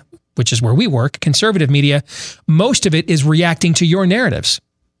media, which is where we work, conservative media, most of it is reacting to your narratives.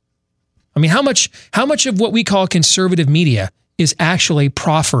 I mean, how much of what we call conservative media is actually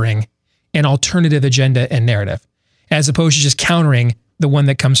proffering an alternative agenda and narrative, as opposed to just countering the one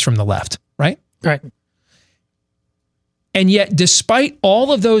that comes from the left, right? Right. And yet, despite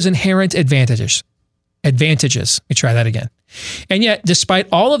all of those inherent advantages, advantages. Let me try that again. And yet, despite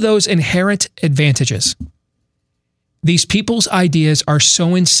all of those inherent advantages, these people's ideas are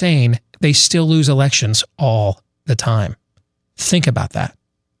so insane, they still lose elections all the time. Think about that.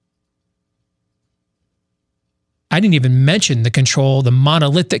 I didn't even mention the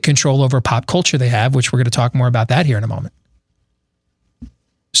monolithic control over pop culture they have, which we're going to talk more about that here in a moment.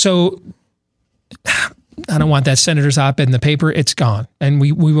 So I don't want that senator's op-ed in the paper. It's gone. And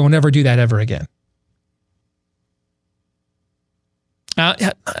we will never do that ever again.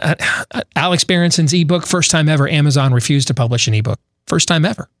 Alex Berenson's ebook, first time ever, Amazon refused to publish an ebook. First time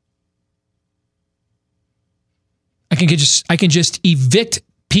ever. I can just evict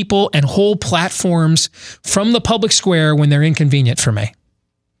people and whole platforms from the public square when they're inconvenient for me.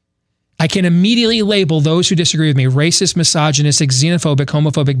 I can immediately label those who disagree with me racist, misogynistic, xenophobic,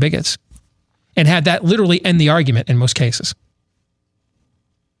 homophobic bigots, and have that literally end the argument in most cases.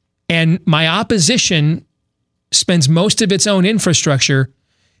 And my opposition spends most of its own infrastructure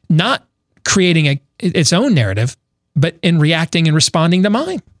not creating its own narrative, but in reacting and responding to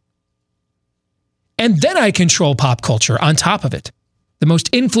mine. And then I control pop culture on top of it. The most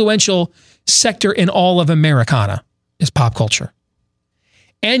influential sector in all of Americana is pop culture.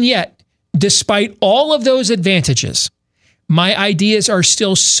 And yet, despite all of those advantages, my ideas are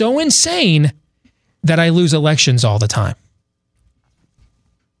still so insane that I lose elections all the time.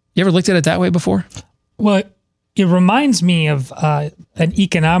 You ever looked at it that way before? Well, it reminds me of an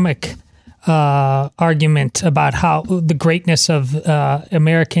economic argument about how the greatness of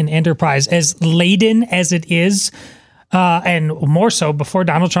American enterprise, as laden as it is, and more so before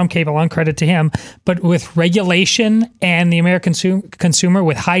Donald Trump came along, credit to him, but with regulation and the American consumer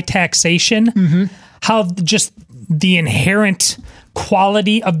with high taxation, how just the inherent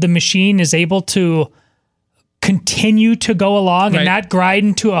quality of the machine is able to continue to go along and not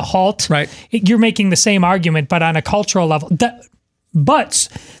grind to a halt. Right. You're making the same argument, but on a cultural level. But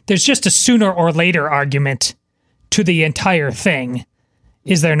there's just a sooner or later argument to the entire thing,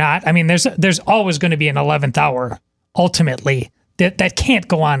 is there not? I mean, there's always going to be an 11th hour, ultimately, that can't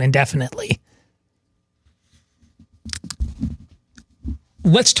go on indefinitely.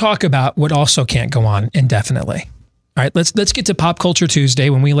 Let's talk about what also can't go on indefinitely. All right, let's get to Pop Culture Tuesday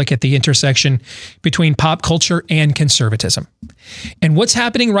when we look at the intersection between pop culture and conservatism. And what's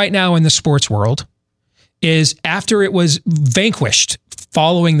happening right now in the sports world is after it was vanquished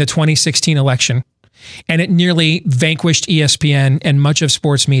following the 2016 election, and it nearly vanquished ESPN and much of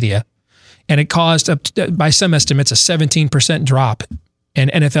sports media, and it caused, by some estimates, a 17% drop in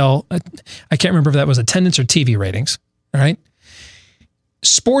NFL. I can't remember if that was attendance or TV ratings. All right.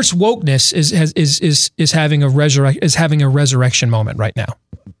 Sports wokeness is having a resurrection moment right now.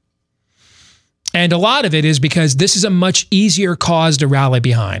 And a lot of it is because this is a much easier cause to rally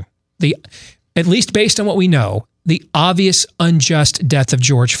behind. At least based on what we know, the obvious unjust death of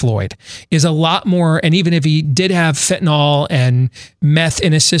George Floyd is a lot more, and even if he did have fentanyl and meth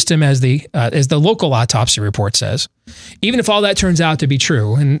in his system, as the local autopsy report says, even if all that turns out to be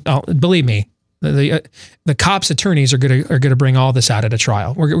true, and believe me, the cops' attorneys are gonna bring all this out at a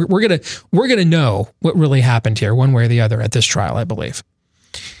trial. We're gonna know what really happened here, one way or the other, at this trial, I believe.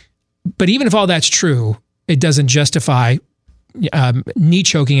 But even if all that's true, it doesn't justify knee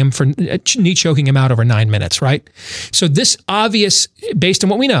choking him out over 9 minutes, right? So this obvious, based on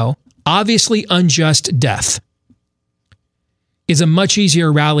what we know, obviously unjust death is a much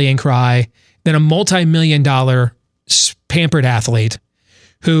easier rallying cry than a multi-million-dollar pampered athlete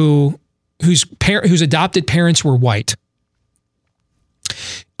whose adopted parents were white,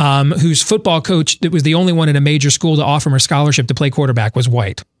 whose football coach that was the only one in a major school to offer him a scholarship to play quarterback was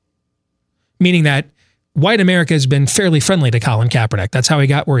white, meaning that white America has been fairly friendly to Colin Kaepernick. That's how he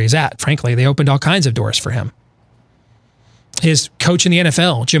got where he's at. Frankly, they opened all kinds of doors for him. His coach in the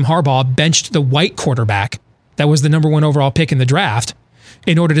NFL, Jim Harbaugh, benched the white quarterback that was the number 1 overall pick in the draft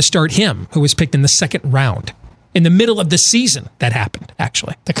in order to start him, who was picked in the 2nd round. In the middle of the season, that happened,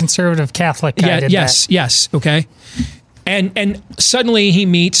 actually. The conservative Catholic guy did that. Yes, okay. And suddenly he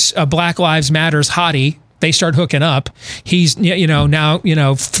meets a Black Lives Matters hottie. They start hooking up. He's now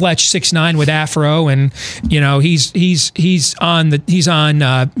Fletch 6'9" with afro, and he's on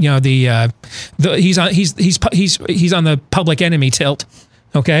the Public Enemy tilt,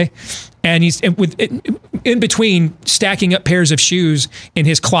 okay, and he's in between stacking up pairs of shoes in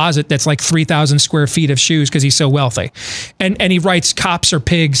his closet that's like 3,000 square feet of shoes because he's so wealthy, and he writes "cops are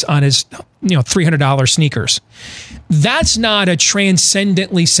pigs" on his $300 sneakers. That's not a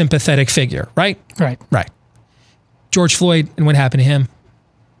transcendently sympathetic figure, right? Right. George Floyd and what happened to him,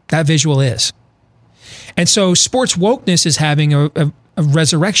 that visual is. And so sports wokeness is having a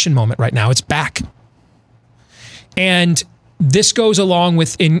resurrection moment right now. It's back. And this goes along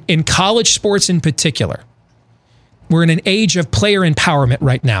with in college sports in particular. We're in an age of player empowerment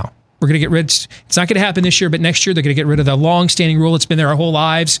right now. We're going to get rid, it's not going to happen this year, but next year they're going to get rid of the long-standing rule that's been there our whole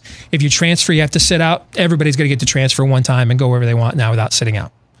lives. If you transfer, you have to sit out. Everybody's going to get to transfer one time and go wherever they want now without sitting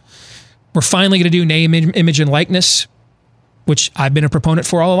out. We're finally going to do name, image, and likeness, which I've been a proponent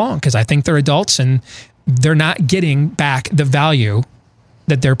for all along because I think they're adults and they're not getting back the value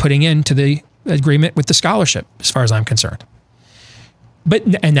that they're putting into the agreement with the scholarship, as far as I'm concerned.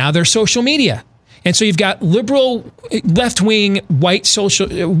 And now there's social media. And so you've got liberal, left-wing, white,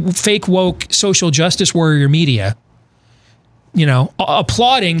 fake woke, social justice warrior media,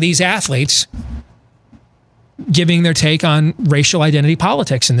 applauding these athletes, giving their take on racial identity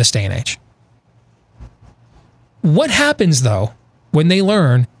politics in this day and age. What happens, though, when they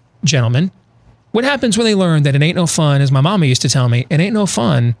learn, gentlemen, what happens when they learn that it ain't no fun, as my mama used to tell me, it ain't no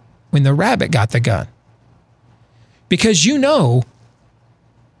fun when the rabbit got the gun? Because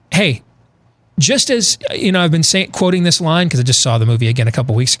hey, just as, I've been quoting this line because I just saw the movie again a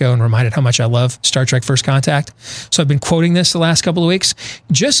couple weeks ago and reminded how much I love Star Trek First Contact. So I've been quoting this the last couple of weeks.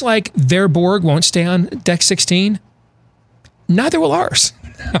 Just like their Borg won't stay on Deck 16, neither will ours.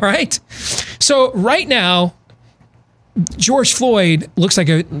 All right? So right now, George Floyd looks like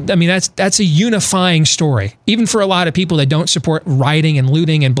that's a unifying story. Even for a lot of people that don't support rioting and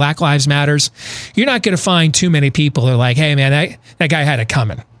looting and Black Lives Matters, you're not going to find too many people who are like, hey, man, that guy had it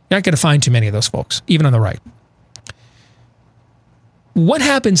coming. You're not going to find too many of those folks, even on the right. What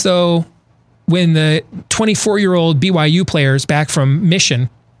happens, though, when the 24-year-old BYU player is back from mission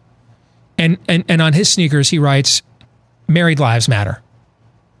and on his sneakers he writes, "Married Lives Matter"?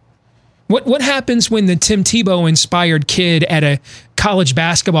 What happens when the Tim Tebow-inspired kid at a college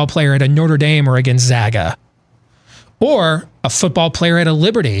basketball player at a Notre Dame or a Gonzaga? Or a football player at a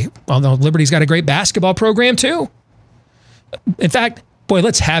Liberty, although Liberty's got a great basketball program too. In fact, boy,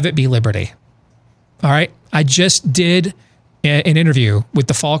 let's have it be Liberty. All right. I just did an interview with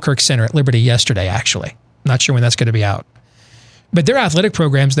the Falkirk Center at Liberty yesterday, actually. Not sure when that's going to be out. But their athletic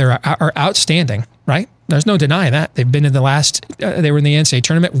programs there are outstanding, right? There's no denying that. They've been in they were in the NCAA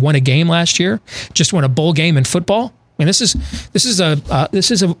tournament, won a game last year, just won a bowl game in football. I mean, this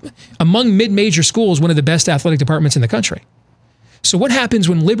is among mid-major schools, one of the best athletic departments in the country. So what happens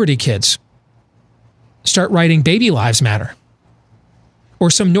when Liberty kids start writing "Baby Lives Matter"? Or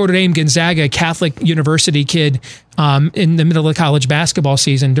some Notre Dame, Gonzaga, Catholic University kid in the middle of the college basketball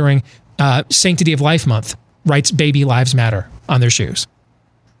season during Sanctity of Life Month writes "Baby Lives Matter" on their shoes?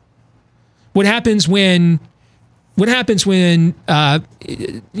 What happens when some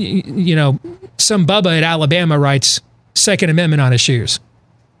Bubba at Alabama writes Second Amendment on his shoes?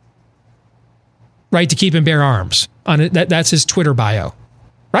 Right to keep and bear arms. That's his Twitter bio.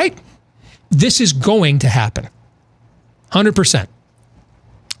 Right? This is going to happen. 100%.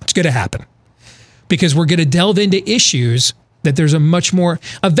 It's going to happen. Because we're going to delve into issues that there's a much more...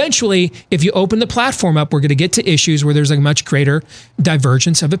 Eventually, if you open the platform up, we're going to get to issues where there's a much greater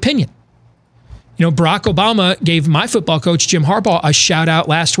divergence of opinion. Barack Obama gave my football coach, Jim Harbaugh, a shout out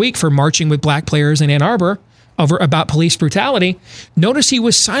last week for marching with black players in Ann Arbor about police brutality. Notice he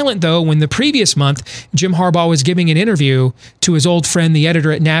was silent, though, when the previous month, Jim Harbaugh was giving an interview to his old friend, the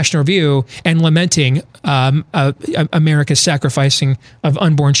editor at National Review, and lamenting America's sacrificing of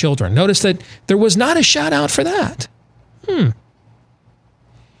unborn children. Notice that there was not a shout out for that.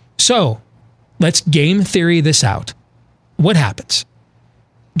 So let's game theory this out. What happens?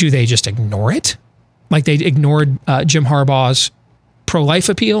 Do they just ignore it? Like they ignored Jim Harbaugh's pro-life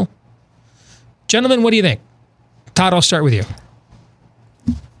appeal? Gentlemen, what do you think? Todd, I'll start with you.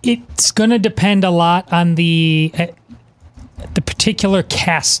 It's going to depend a lot on the particular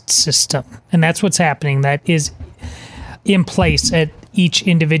caste system. And that's what's happening. That is in place at each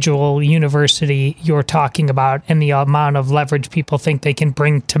individual university you're talking about and the amount of leverage people think they can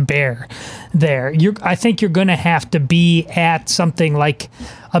bring to bear there. I think you're going to have to be at something like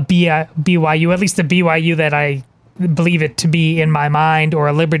a BYU, at least the BYU that I believe it to be in my mind, or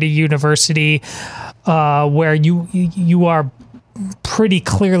a Liberty University, where you are pretty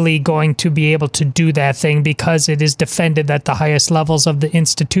clearly going to be able to do that thing because it is defended at the highest levels of the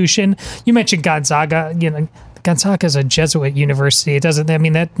institution. You mentioned Gonzaga. Gonzaga is a Jesuit university. It doesn't. I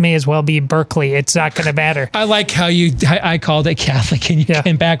mean, that may as well be Berkeley. It's not going to matter. I like how I called it Catholic, and you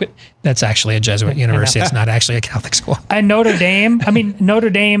came back with that's actually a Jesuit university. It's not actually a Catholic school. And Notre Dame. I mean,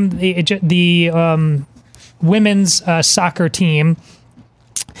 Notre Dame, the women's soccer team.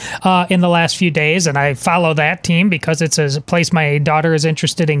 In the last few days, and I follow that team because it's a place my daughter is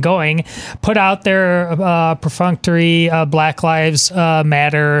interested in going, put out their perfunctory Black Lives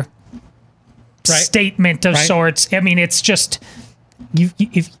Matter statement of sorts. I mean, it's just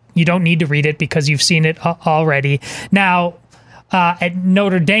you don't need to read it because you've seen it already. Now, at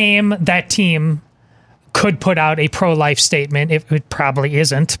Notre Dame, that team could put out a pro-life statement. It probably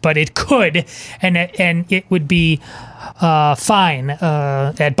isn't, but it could, and it would be fine.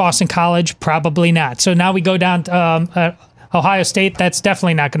 At Boston College, probably not. So now we go down to Ohio State. That's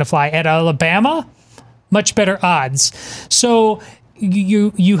definitely not going to fly. At Alabama, much better odds. So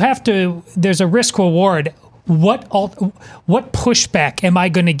you have to. There's a risk reward. What pushback am I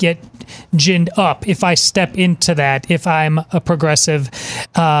going to get ginned up if I step into that? If I'm a progressive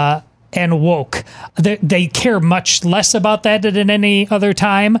and woke, they care much less about that than any other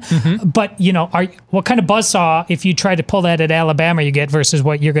time. Mm-hmm. But what kind of buzzsaw if you try to pull that at Alabama you get versus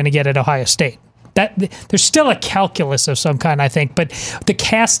what you're going to get at Ohio State? That there's still a calculus of some kind, I think. But the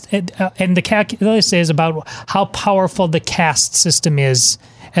caste and the calculus is about how powerful the caste system is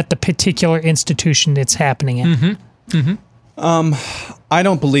at the particular institution it's happening in. Mm-hmm. Mm-hmm. I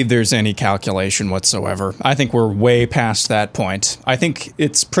don't believe there's any calculation whatsoever. I think we're way past that point. I think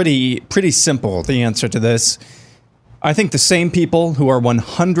it's pretty simple, the answer to this. I think the same people who are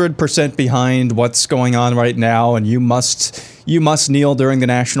 100% behind what's going on right now, and you must kneel during the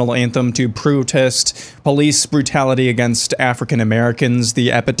national anthem to protest police brutality against African Americans,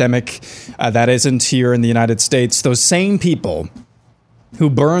 the epidemic that isn't here in the United States. Those same people who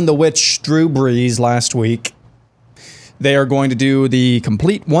burned the witch Drew Brees last week, they are going to do the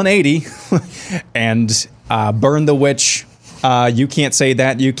complete 180 and burn the witch. You can't say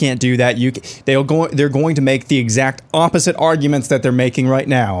that. You can't do that. They're going to make the exact opposite arguments that they're making right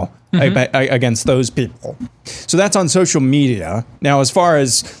now against those people. So that's on social media. Now, as far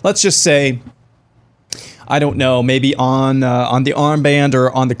as, let's just say, I don't know, maybe on the armband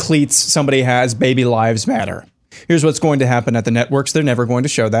or on the cleats, somebody has "Baby Lives Matter." Here's what's going to happen at the networks. They're never going to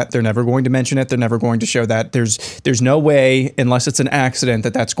show that. They're never going to mention it. They're never going to show that. There's no way, unless it's an accident,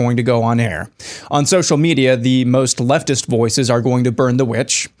 that that's going to go on air. On social media, the most leftist voices are going to burn the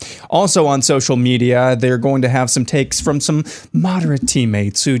witch. Also on social media, they're going to have some takes from some moderate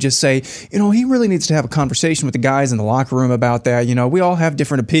teammates who just say, he really needs to have a conversation with the guys in the locker room about that. We all have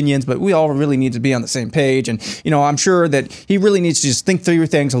different opinions, but we all really need to be on the same page. And, I'm sure that he really needs to just think through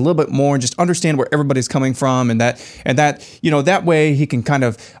things a little bit more and just understand where everybody's coming from, and that that way he can kind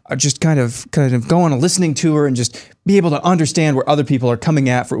of go on a listening tour and just be able to understand where other people are coming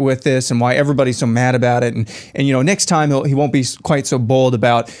at with this and why everybody's so mad about it. And next time he won't be quite so bold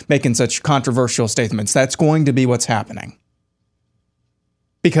about making such controversial statements. That's going to be what's happening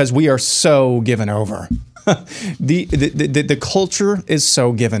because we are so given over. The culture is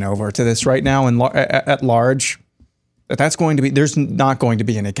so given over to this right now and at large that's going to be, there's not going to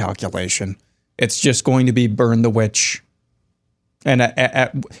be any calculation. It's just going to be burn the witch. And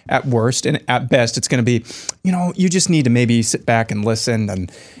at worst and at best, it's going to be, you just need to maybe sit back and listen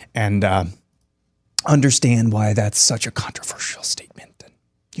and understand why that's such a controversial statement. And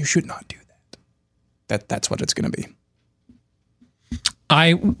you should not do that. That's what it's going to be.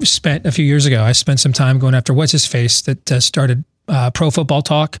 I spent a few years ago, some time going after what's his face that started Pro Football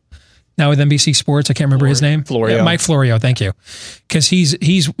Talk. Now with NBC Sports, I can't remember his name. Florio. Yeah, Mike Florio, thank you. Because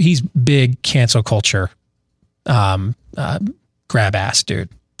he's big cancel culture, grab ass dude.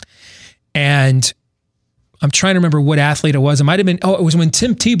 And I'm trying to remember what athlete it was. It might have been, it was when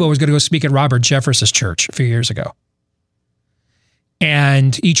Tim Tebow was going to go speak at Robert Jefferson's church a few years ago.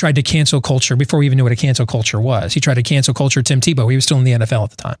 And he tried to cancel culture before we even knew what a cancel culture was. He tried to cancel culture Tim Tebow. He was still in the NFL at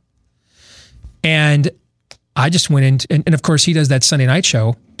the time. And I just went in, and of course he does that Sunday night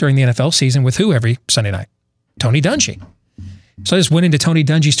show during the NFL season with who every Sunday night? Tony Dungy. So I just went into Tony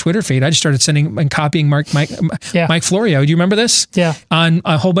Dungy's Twitter feed. I just started sending and copying Mike Florio. Do you remember this? Yeah. On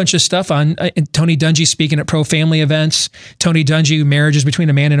a whole bunch of stuff on Tony Dungy speaking at pro-family events, Tony Dungy marriages between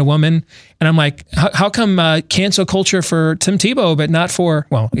a man and a woman. And I'm like, how come cancel culture for Tim Tebow, but not for,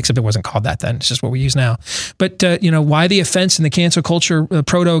 well, except it wasn't called that then. It's just what we use now. But, why the offense in the cancel culture,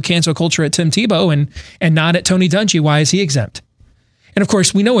 proto-cancel culture at Tim Tebow and not at Tony Dungy? Why is he exempt? And of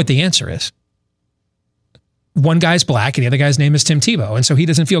course, we know what the answer is. One guy's black and the other guy's name is Tim Tebow. And so he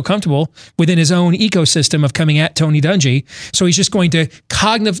doesn't feel comfortable within his own ecosystem of coming at Tony Dungy. So he's just going to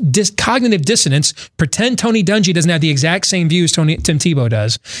cognitive dissonance, pretend Tony Dungy doesn't have the exact same views Tim Tebow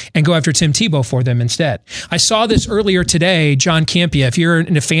does, and go after Tim Tebow for them instead. I saw this earlier today, John Campea. If you're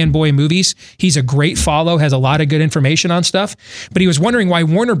into fanboy movies, he's a great follow, has a lot of good information on stuff. But he was wondering why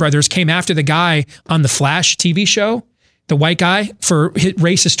Warner Brothers came after the guy on the Flash TV show, the white guy, for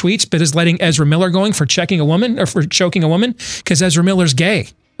racist tweets, but is letting Ezra Miller going for checking a woman or for choking a woman because Ezra Miller's gay.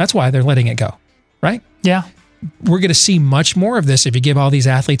 That's why they're letting it go, right? Yeah. We're going to see much more of this if you give all these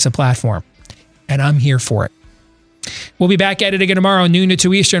athletes a platform. and I'm here for it. We'll be back at it again tomorrow, noon to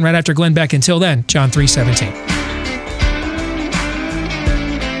 2 Eastern, right after Glenn Beck. Until then, John 3:17.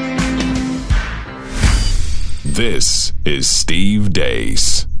 This is Steve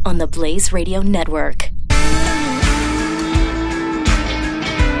Deace on the Blaze Radio Network.